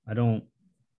 I don't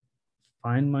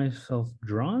find myself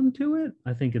drawn to it.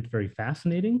 I think it's very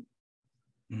fascinating.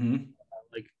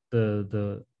 Like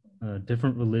the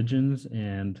different religions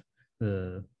and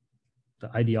the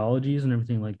ideologies and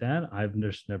everything like that. I've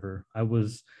just never.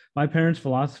 My parents'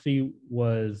 philosophy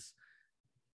was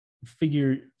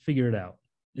figure it out.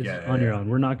 It's on your own.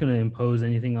 We're not going to impose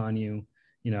anything on you.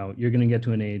 You're going to get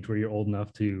to an age where you're old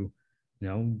enough to,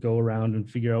 go around and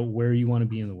figure out where you want to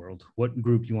be in the world, what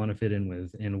group you want to fit in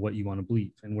with, and what you want to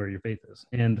believe, and where your faith is.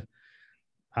 And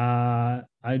I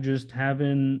just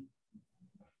haven't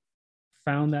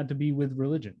found that to be with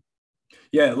religion.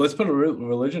 Yeah, let's put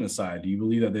religion aside. Do you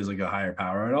believe that there's like a higher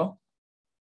power at all?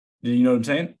 Do you know what I'm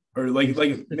saying? Or like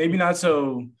maybe not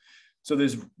so. So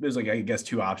there's like, I guess,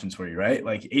 two options for you, right?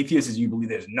 Like atheists is you believe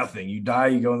there's nothing. You die,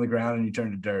 you go in the ground, and you turn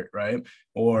to dirt, right?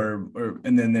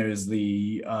 And then there's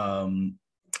the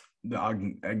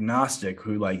agnostic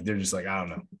who like they're just like, I don't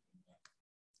know.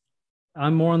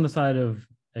 I'm more on the side of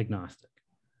agnostic.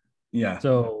 Yeah.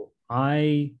 So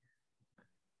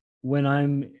when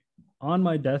I'm on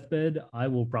my deathbed, I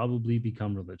will probably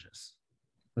become religious.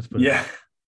 Let's put it. Yeah,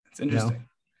 it's interesting.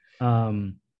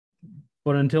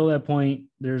 But until that point,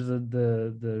 there's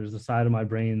a side of my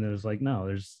brain that's like,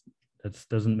 no, that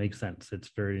doesn't make sense. It's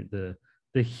very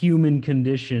the human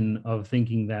condition of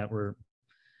thinking that we're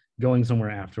going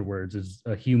somewhere afterwards is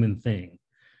a human thing.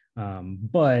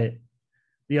 But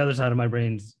the other side of my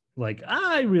brain's like,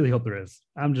 I really hope there is.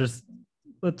 I'm just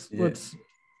let's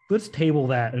table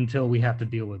that until we have to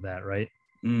deal with that, right?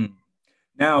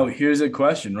 Now, here's a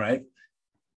question, right?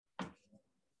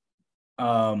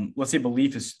 Let's say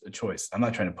belief is a choice. I'm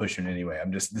not trying to push you in any way.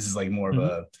 This is like more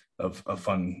of a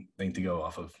fun thing to go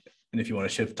off of. And if you want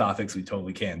to shift topics, we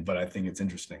totally can, but I think it's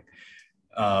interesting.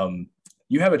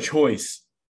 You have a choice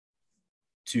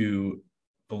to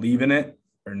believe in it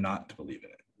or not to believe in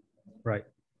it. Right.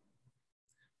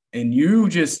 And you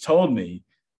just told me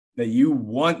that you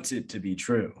want it to be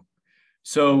true.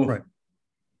 So right.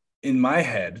 In my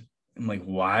head, I'm like,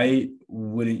 why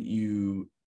wouldn't you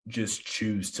just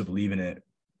choose to believe in it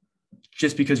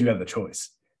just because you have the choice,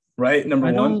 right?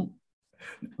 Number one.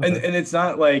 Okay. And it's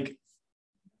not like,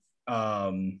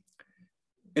 and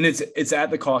it's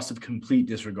at the cost of complete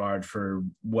disregard for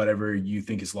whatever you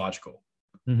think is logical.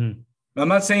 Mm-hmm. I'm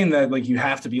not saying that like you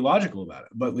have to be logical about it,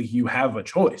 but like you have a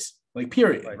choice, like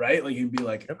period, right? Like you'd be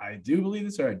like, yep. I do believe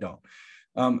this or I don't.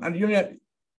 And you don't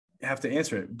have to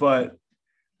answer it, but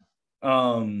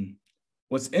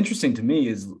what's interesting to me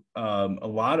is a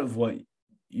lot of what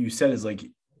you said is like,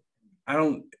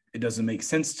 it doesn't make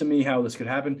sense to me how this could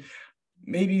happen.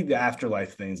 Maybe the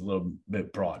afterlife thing is a little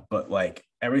bit broad, but like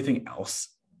everything else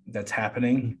that's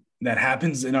happening, that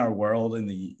happens in our world, in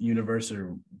the universe,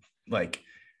 or like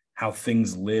how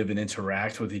things live and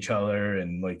interact with each other,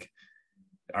 and like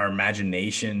our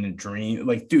imagination and dream,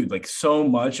 like, dude, like so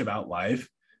much about life,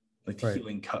 like the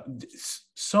healing,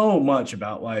 so much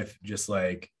about life, just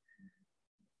like,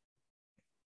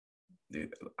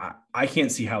 I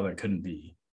can't see how there couldn't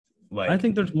be. Like, I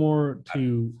think there's more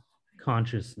to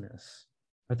consciousness.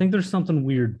 I think there's something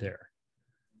weird there.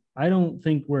 I don't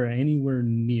think we're anywhere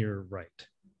near right.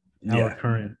 Our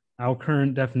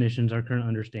current definitions, our current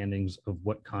understandings of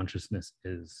what consciousness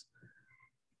is.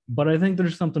 But I think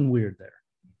there's something weird there.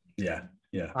 Yeah.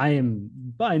 Yeah. I am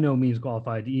by no means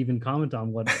qualified to even comment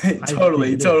on what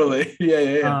totally.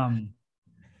 Yeah.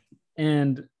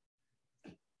 And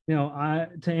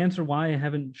to answer why I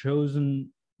haven't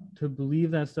chosen to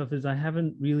believe that stuff is I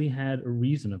haven't really had a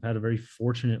reason. I've had a very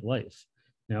fortunate life.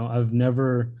 I've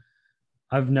never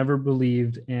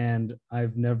believed, and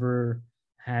I've never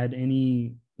had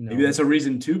any, maybe that's a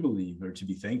reason to believe or to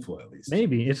be thankful, at least.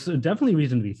 Maybe it's definitely a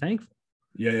reason to be thankful.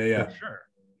 Yeah. For sure.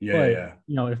 Yeah.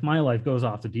 If my life goes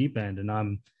off the deep end and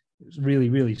I'm really,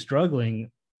 really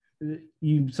struggling,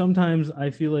 sometimes I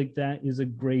feel like that is a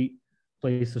great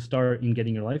place to start in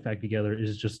getting your life back together,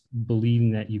 is just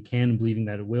believing that you can, believing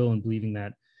that it will, and believing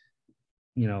that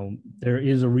there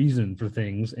is a reason for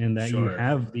things, and that you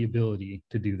have the ability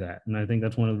to do that. And I think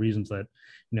that's one of the reasons that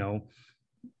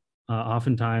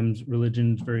oftentimes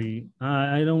religion's very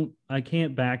I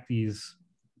can't back these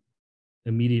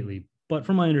immediately, but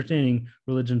from my understanding,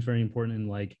 religion's very important in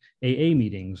like AA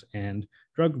meetings and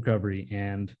drug recovery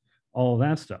and all of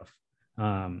that stuff.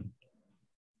 You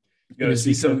got to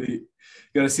see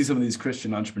some of these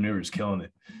Christian entrepreneurs killing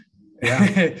it.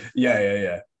 Yeah.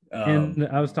 Yeah. And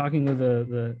I was talking with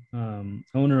the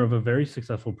owner of a very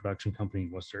successful production company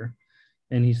in Worcester,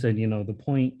 and he said, the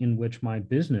point in which my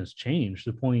business changed,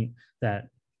 the point that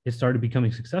it started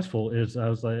becoming successful is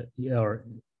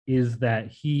that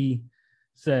he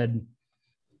said,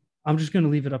 I'm just going to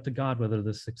leave it up to God whether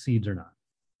this succeeds or not.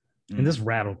 And this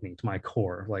rattled me to my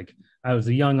core. Like, I was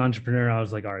a young entrepreneur. I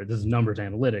was like, all right, this is numbers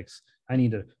analytics. I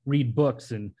need to read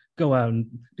books and go out and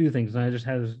do things. And I just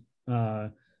had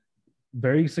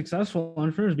very successful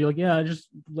entrepreneurs be like, yeah, I just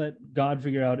let God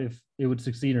figure out if it would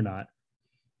succeed or not.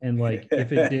 And like,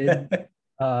 if it did,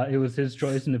 it was his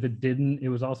choice. And if it didn't, it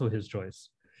was also his choice.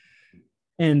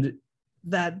 And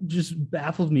that just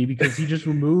baffled me because he just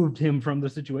removed him from the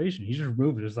situation. He just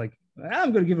removed it. It's like,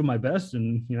 I'm going to give it my best.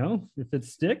 And, you know, if it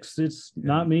sticks, it's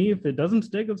not me. If it doesn't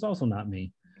stick, it's also not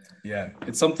me. Yeah.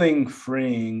 It's something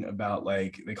freeing about,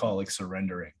 like, they call it like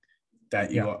surrendering,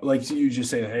 that you are, like, you just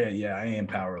say, hey, yeah, I am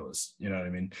powerless. You know what I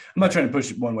mean? I'm not trying to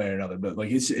push it one way or another, but like,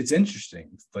 it's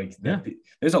interesting. Like,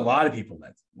 there's a lot of people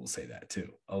that will say that too.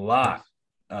 A lot.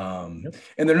 And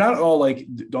they're not all like,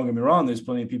 don't get me wrong, there's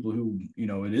plenty of people who, you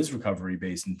know, it is recovery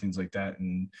based and things like that,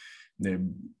 and they're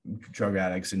drug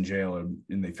addicts in jail,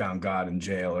 and they found God in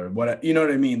jail, or what, you know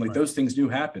what I mean? Like, those things do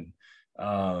happen.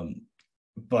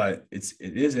 But it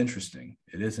is interesting.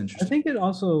 It is interesting. I think it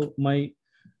also might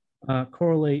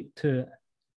correlate to,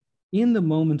 in the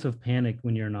moments of panic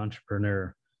when you're an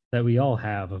entrepreneur that we all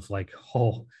have, of like,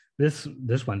 oh, this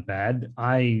went bad,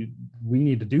 we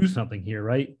need to do something here,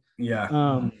 right?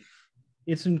 Yeah.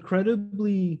 It's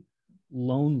incredibly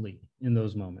lonely in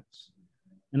those moments.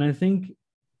 And I think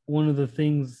one of the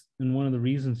things and one of the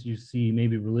reasons you see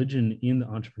maybe religion in the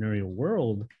entrepreneurial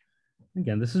world,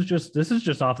 again, this is just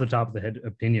off the top of the head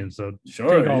opinion. So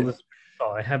sure, take all this.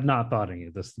 I have not thought any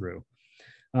of this through.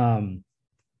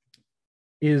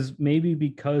 Is maybe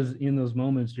because in those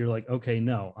moments you're like, okay,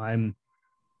 no, I'm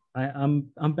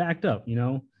backed up. You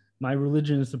know, my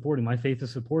religion is supporting, my faith is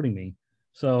supporting me.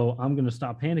 So I'm going to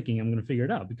stop panicking. I'm going to figure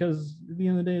it out, because at the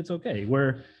end of the day, it's okay.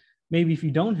 Where maybe if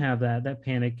you don't have that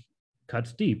panic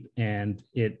cuts deep and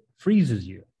it freezes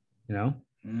you, you know?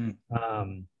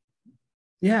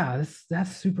 Yeah,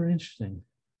 that's super interesting.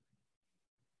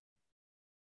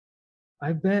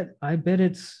 I bet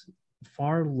it's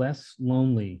far less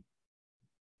lonely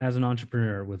as an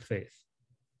entrepreneur with faith.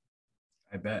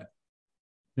 I bet.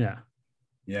 Yeah.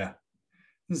 Yeah.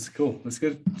 This is cool. That's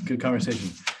good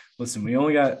conversation. Listen, we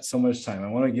only got so much time. I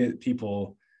want to get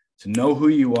people to know who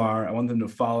you are. I want them to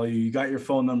follow you. You got your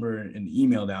phone number and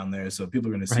email down there, so people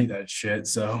are going to see that shit.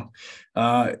 So,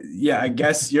 yeah, I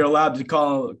guess you're allowed to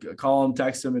call them,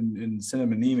 text them, and send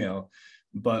them an email.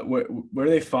 But where do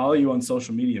they follow you on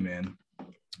social media, man?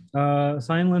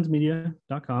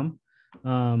 Signlensmedia.com.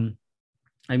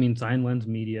 I mean, Signlens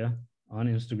Media on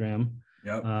Instagram.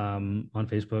 Yep. On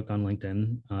Facebook, on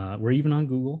LinkedIn. We're even on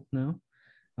Google now.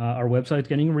 Our website's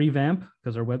getting a revamp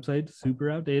because our website's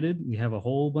super outdated. We have a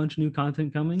whole bunch of new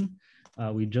content coming.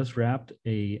 We just wrapped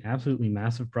a absolutely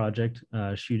massive project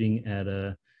shooting at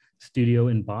a studio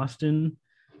in Boston,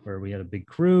 where we had a big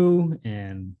crew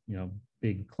and, you know,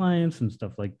 big clients and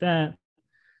stuff like that.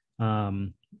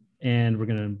 And we're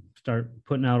going to start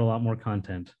putting out a lot more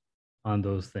content on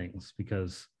those things,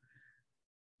 because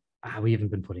we haven't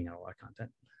been putting out a lot of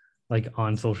content, like,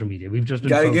 on social media. We've just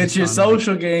been gotta get your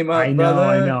social game up. I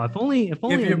know. If only I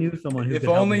knew someone who if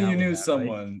could help only me out you knew with that,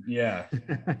 someone, right? Yeah.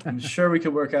 I'm sure we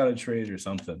could work out a trade or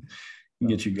something and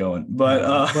get you going.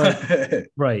 But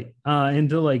right. And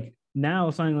to, like, now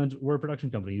Signlens, we're a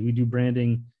production company. We do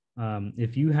branding.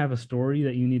 If you have a story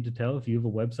that you need to tell, if you have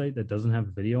a website that doesn't have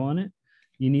a video on it,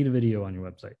 you need a video on your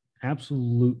website.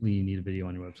 Absolutely, you need a video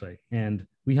on your website. And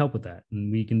we help with that.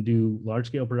 And we can do large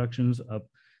scale productions up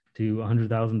to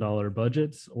 $100,000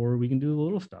 budgets, or we can do the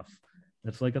little stuff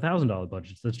that's like $1,000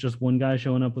 budgets. That's just one guy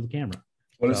showing up with a camera.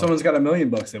 What if someone's got $1 million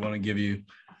they want to give you?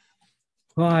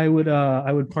 Well, I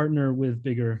would partner with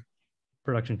bigger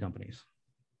production companies.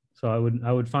 So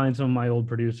I would find some of my old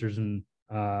producers, and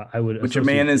I would. But your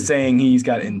man is saying he's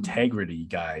got integrity,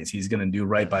 guys. He's going to do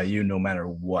right by you no matter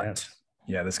what. Yes.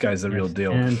 Yeah, this guy's the real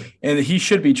deal. And he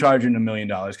should be charging $1 million,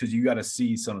 because you got to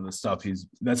see some of the stuff.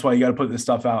 That's why you got to put this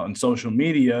stuff out on social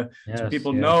media, so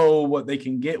people know what they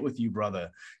can get with you, brother.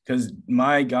 Because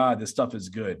my God, this stuff is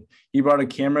good. He brought a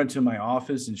camera to my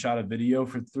office and shot a video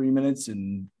for 3 minutes,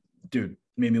 and dude,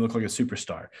 made me look like a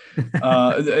superstar.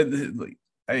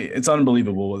 It's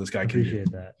unbelievable what this guy can do.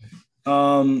 Appreciate that.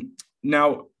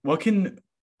 Now, what can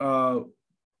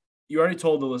you already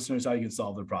told the listeners how you can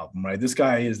solve the problem, right? This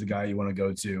guy is the guy you want to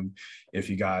go to if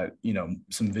you got, you know,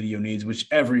 some video needs, which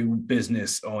every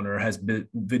business owner has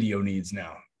video needs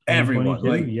now. Everyone,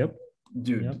 like,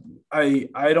 dude, yep.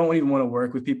 I don't even want to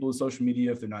work with people with social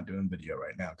media if they're not doing video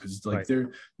right now, because it's like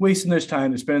they're wasting their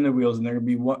time, they're spinning their wheels, and they're going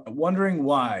to be wondering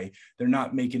why they're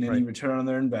not making any return on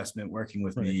their investment working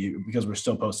with me, because we're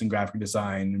still posting graphic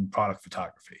design and product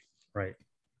photography. Right.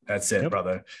 That's it,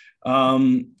 brother.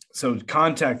 So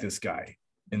contact this guy.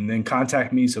 and then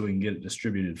contact me so we can get it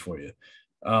distributed for you.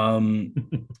 And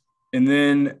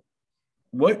then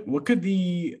what could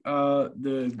the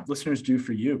listeners do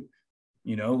for you?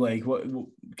 You know, like what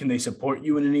can they support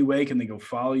you in any way? Can they go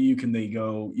follow you? Can they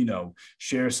go,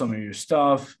 share some of your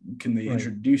stuff? Can they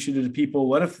introduce you to the people?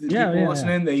 What if the people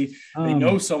listening, they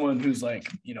know someone who's like,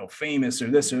 famous or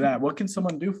this or that? What can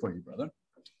someone do for you, brother?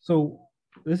 So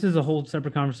this is a whole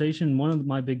separate conversation. One of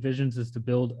my big visions is to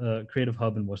build a creative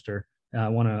hub in Worcester. I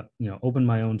want to, open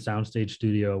my own soundstage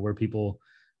studio where people,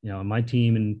 my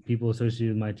team and people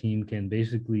associated with my team can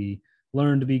basically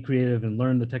learn to be creative and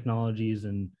learn the technologies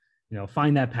and,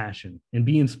 find that passion and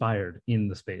be inspired in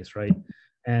the space, right?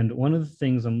 And one of the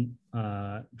things I'm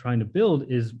trying to build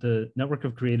is the network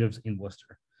of creatives in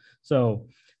Worcester. So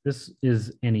this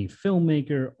is any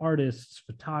filmmaker, artists,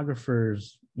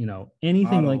 photographers,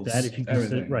 anything models, like that. If you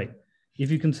consider,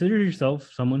 if you consider yourself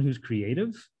someone who's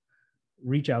creative,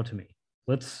 reach out to me.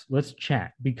 Let's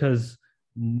chat, because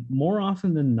more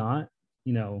often than not,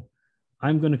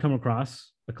 I'm going to come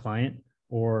across a client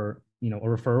or a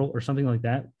referral or something like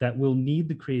that will need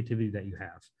the creativity that you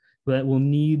have, that will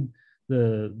need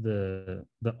the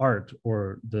art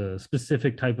or the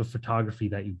specific type of photography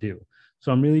that you do.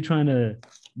 So I'm really trying to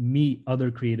meet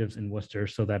other creatives in Worcester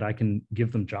so that I can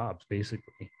give them jobs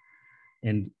basically,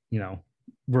 and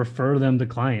refer them to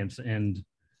clients and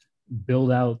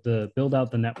build out the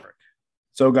network.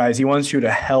 So guys, he wants you to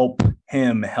help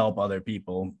him help other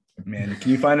people. Man,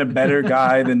 can you find a better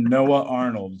guy than Noah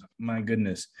Arnold? My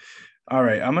goodness. All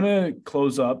right, I'm going to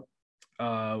close up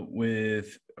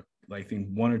with, I think,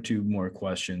 one or two more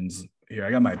questions here.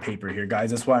 I got my paper here, guys.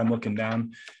 That's why I'm looking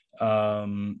down.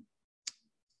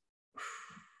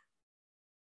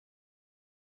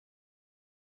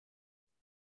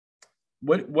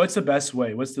 What's the best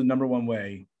way? What's the number one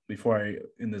way, before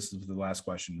this is the last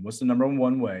question, what's the number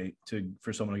one way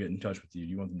for someone to get in touch with you?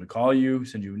 You want them to call you,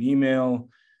 send you an email?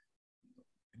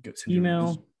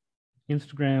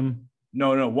 Instagram.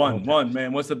 No, one,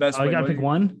 man. What's the best way? I got to pick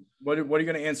one? What are you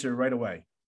going to answer right away?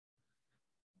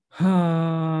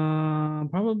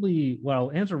 Probably,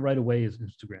 answer right away is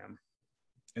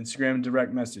Instagram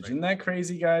direct message. Right. Isn't that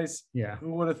crazy, guys? Yeah.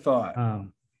 Who would have thought?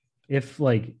 If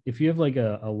you have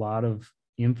a lot of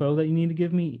info that you need to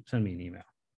give me, send me an email.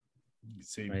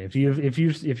 Right?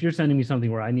 If you're sending me something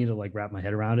where I need to wrap my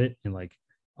head around it and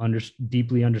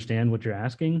deeply understand what you're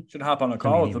asking, should hop on a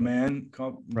call with a man.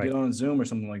 Get on a Zoom or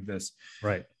something like this.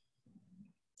 Right.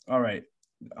 All right.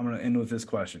 I'm going to end with this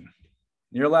question.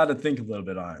 You're allowed to think a little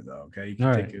bit on it, though. Okay. You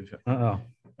can take it. All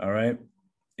right.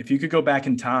 If you could go back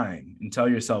in time and tell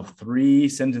yourself 3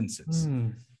 sentences,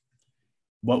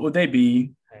 what would they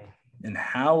be? Okay. And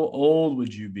how old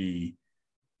would you be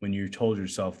when you told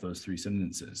yourself those 3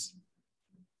 sentences?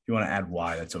 If you want to add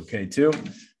why, that's okay too.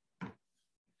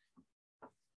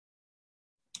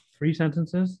 3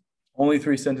 sentences? Only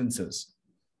 3 sentences.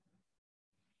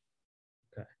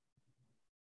 Okay.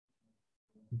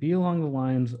 Be along the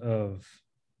lines of,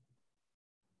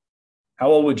 how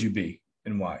old would you be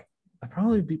and why? I'd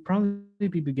probably be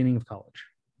beginning of college.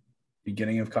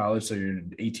 Beginning of college, so you're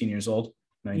 18 years old,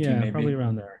 19 yeah, maybe? Probably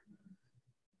around there.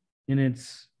 And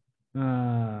it's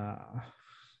 3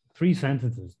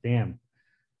 sentences. Damn.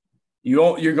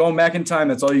 You're going back in time.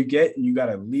 That's all you get, and you got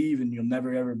to leave, and you'll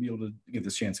never ever be able to get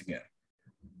this chance again.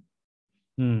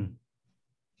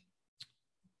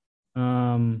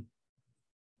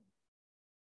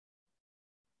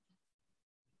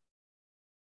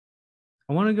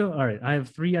 I want to go. All right, I have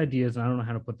 3 ideas, and I don't know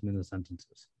how to put them in the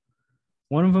sentences.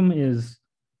 One of them is,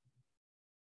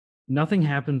 nothing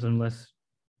happens unless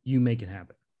you make it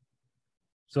happen.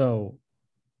 So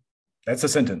that's a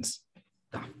sentence.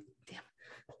 Oh, damn.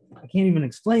 I can't even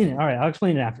explain it. All right, I'll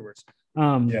explain it afterwards.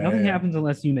 Nothing happens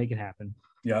unless you make it happen.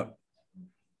 Yep.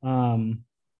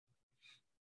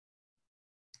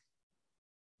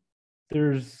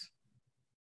 There's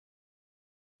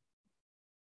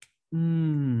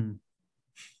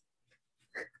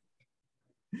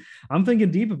I'm thinking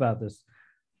deep about this.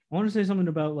 I want to say something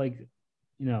about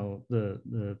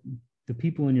the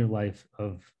people in your life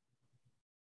of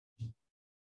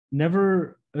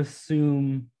never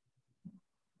assume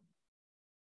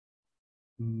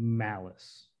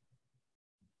malice.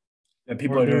 That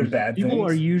people are doing bad things.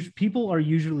 People are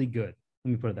usually good.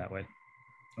 Let me put it that way.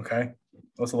 Okay.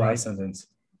 What's the last sentence?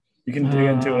 You can dig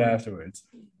into it afterwards.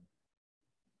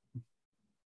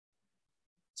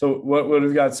 So what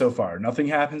we've got so far? Nothing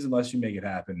happens unless you make it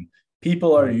happen.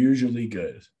 People are usually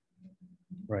good.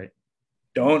 Right.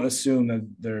 Don't assume that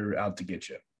they're out to get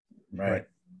you. Right.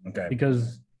 Okay.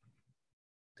 Because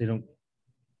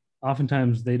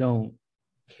oftentimes they don't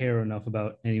care enough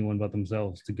about anyone but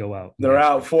themselves to go out. They're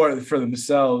out for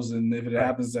themselves, and if it Right.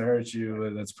 happens to hurt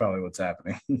you, that's probably what's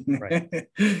happening. Right.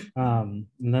 And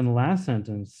then the last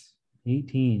sentence,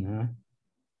 18, huh?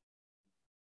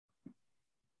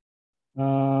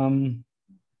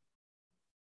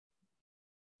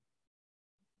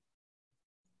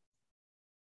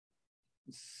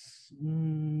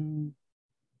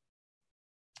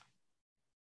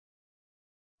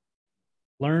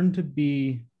 Learn to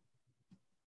be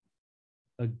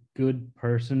a good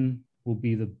person will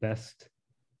be the best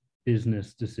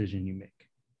business decision you make.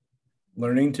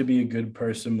 Learning to be a good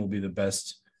person will be the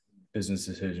best business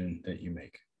decision that you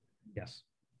make. Yes.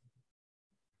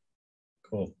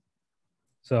 Cool.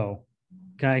 So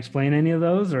can I explain any of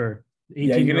those, or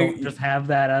 18-year-old just have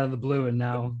that out of the blue and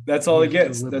now that's all it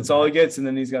gets. That's all it gets. And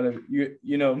then he's got to,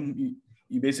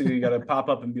 you basically got to pop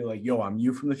up and be like, yo, I'm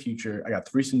you from the future. I got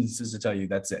 3 sentences to tell you.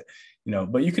 That's it.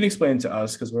 But you can explain to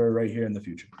us because we're right here in the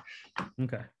future.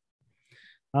 Okay.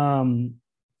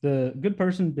 The good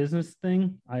person business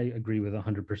thing, I agree with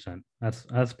 100%.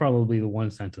 That's probably the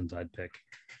one sentence I'd pick.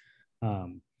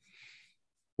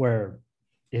 Where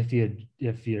if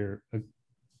you're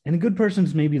and a good person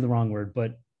is maybe the wrong word,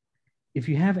 but if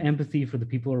you have empathy for the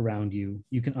people around you,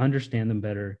 you can understand them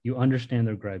better. You understand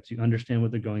their gripes. You understand what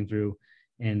they're going through,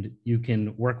 and you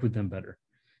can work with them better.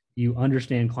 You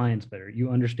understand clients better.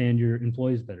 You understand your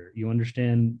employees better. You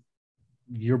understand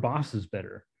your bosses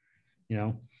better.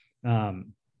 And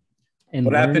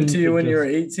what happened to you when you were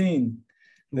 18?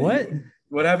 What?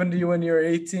 What happened to you when you were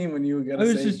 18 when you got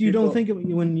to say you don't think of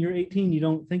when you're 18, you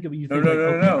don't think of it. You think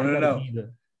no.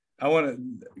 I want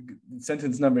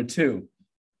sentence number 2,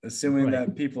 assuming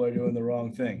that people are doing the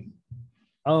wrong thing.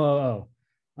 Well,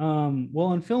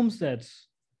 on film sets,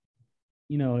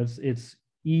 it's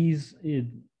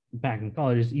back in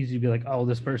college, it's easy to be like, oh,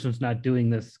 this person's not doing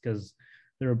this because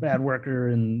they're a bad worker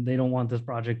and they don't want this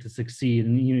project to succeed.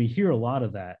 And you hear a lot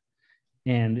of that,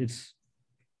 and it's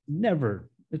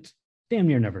damn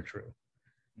near never true.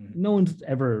 No one's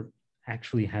ever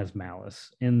actually has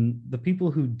malice, and the people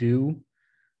who do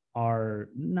are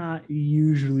not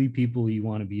usually people you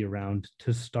want to be around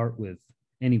to start with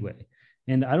anyway.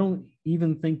 And I don't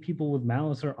even think people with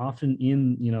malice are often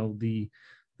in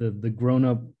the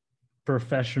grown-up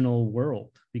professional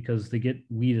world, because they get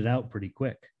weeded out pretty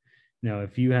quick.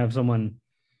 If you have someone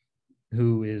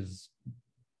who is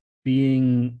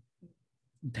being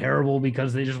terrible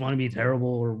because they just want to be terrible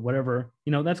or whatever,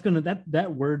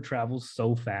 that word travels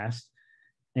so fast,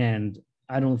 and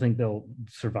I don't think they'll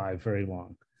survive very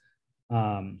long.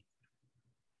 I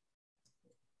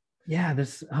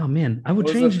would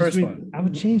change the first one. I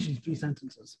would change these 3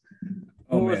 sentences.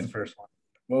 What was the first one?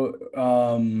 Well,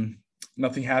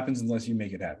 nothing happens unless you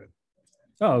make it happen.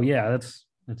 Oh yeah, that's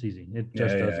easy. It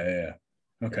just doesn't. Yeah.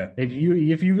 Okay.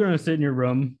 If you're gonna sit in your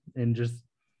room and just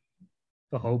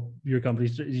hope your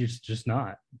company's just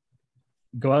not,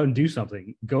 go out and do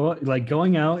something.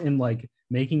 Going out and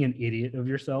making an idiot of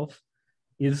yourself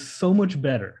is so much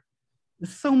better.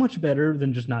 It's so much better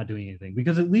than just not doing anything,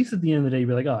 because at least at the end of the day, you'll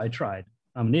be like, oh, I tried.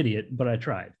 I'm an idiot, but I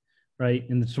tried. Right.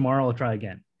 And tomorrow I'll try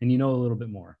again. And a little bit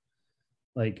more.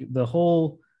 The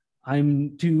whole,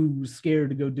 I'm too scared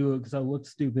to go do it because I'll look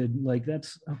stupid.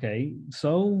 That's okay.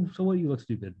 So what, you look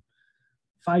stupid?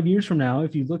 5 years from now,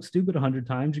 if you look stupid 100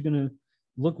 times, you're going to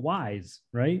look wise,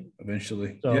 right?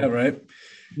 Eventually. So, yeah, right.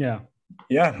 Yeah.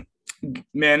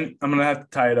 Man, I'm going to have to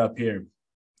tie it up here.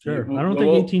 Sure. I don't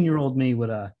think 18-year-old me would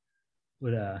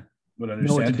know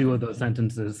what to do with those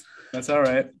sentences. That's all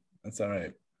right.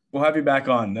 We'll have you back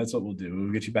on. That's what we'll do.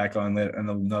 We'll get you back on later in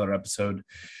another episode.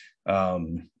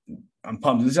 I'm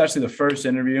pumped. This is actually the first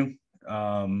interview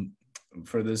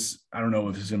for this. I don't know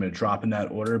if it's going to drop in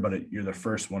that order, but you're the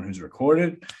first one who's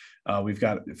recorded. We've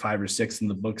got 5 or 6 in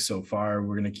the book so far.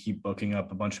 We're going to keep booking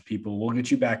up a bunch of people. We'll get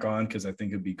you back on because I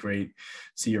think it'd be great.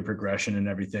 See your progression and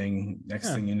everything.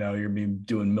 Next thing you know, you're going to be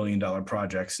doing $1 million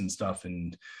projects and stuff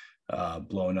and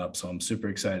blowing up. So I'm super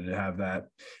excited to have that.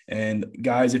 And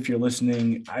guys, if you're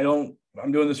listening,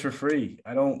 I'm doing this for free.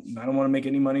 I don't want to make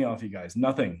any money off you guys.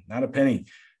 Nothing, not a penny.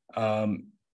 I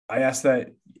ask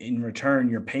that in return,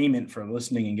 your payment for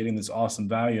listening and getting this awesome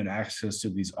value and access to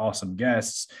these awesome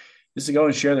guests is to go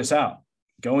and share this out.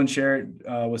 Go and share it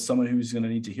with someone who's going to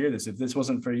need to hear this. If this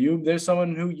wasn't for you, there's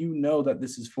someone who that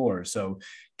this is for. So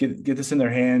get this in their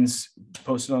hands,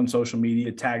 post it on social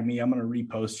media, tag me. I'm going to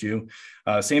repost you.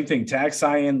 Same thing, tag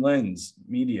Cyan Lens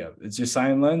Media. It's just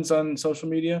Cyan Lens on social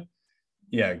media.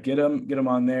 Yeah, get them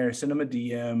on there, send them a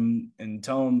DM and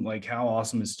tell them how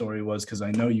awesome his story was, because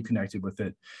I know you connected with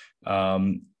it.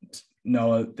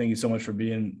 Noah, thank you so much for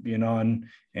being on.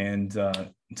 And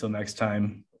Until next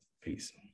time, peace.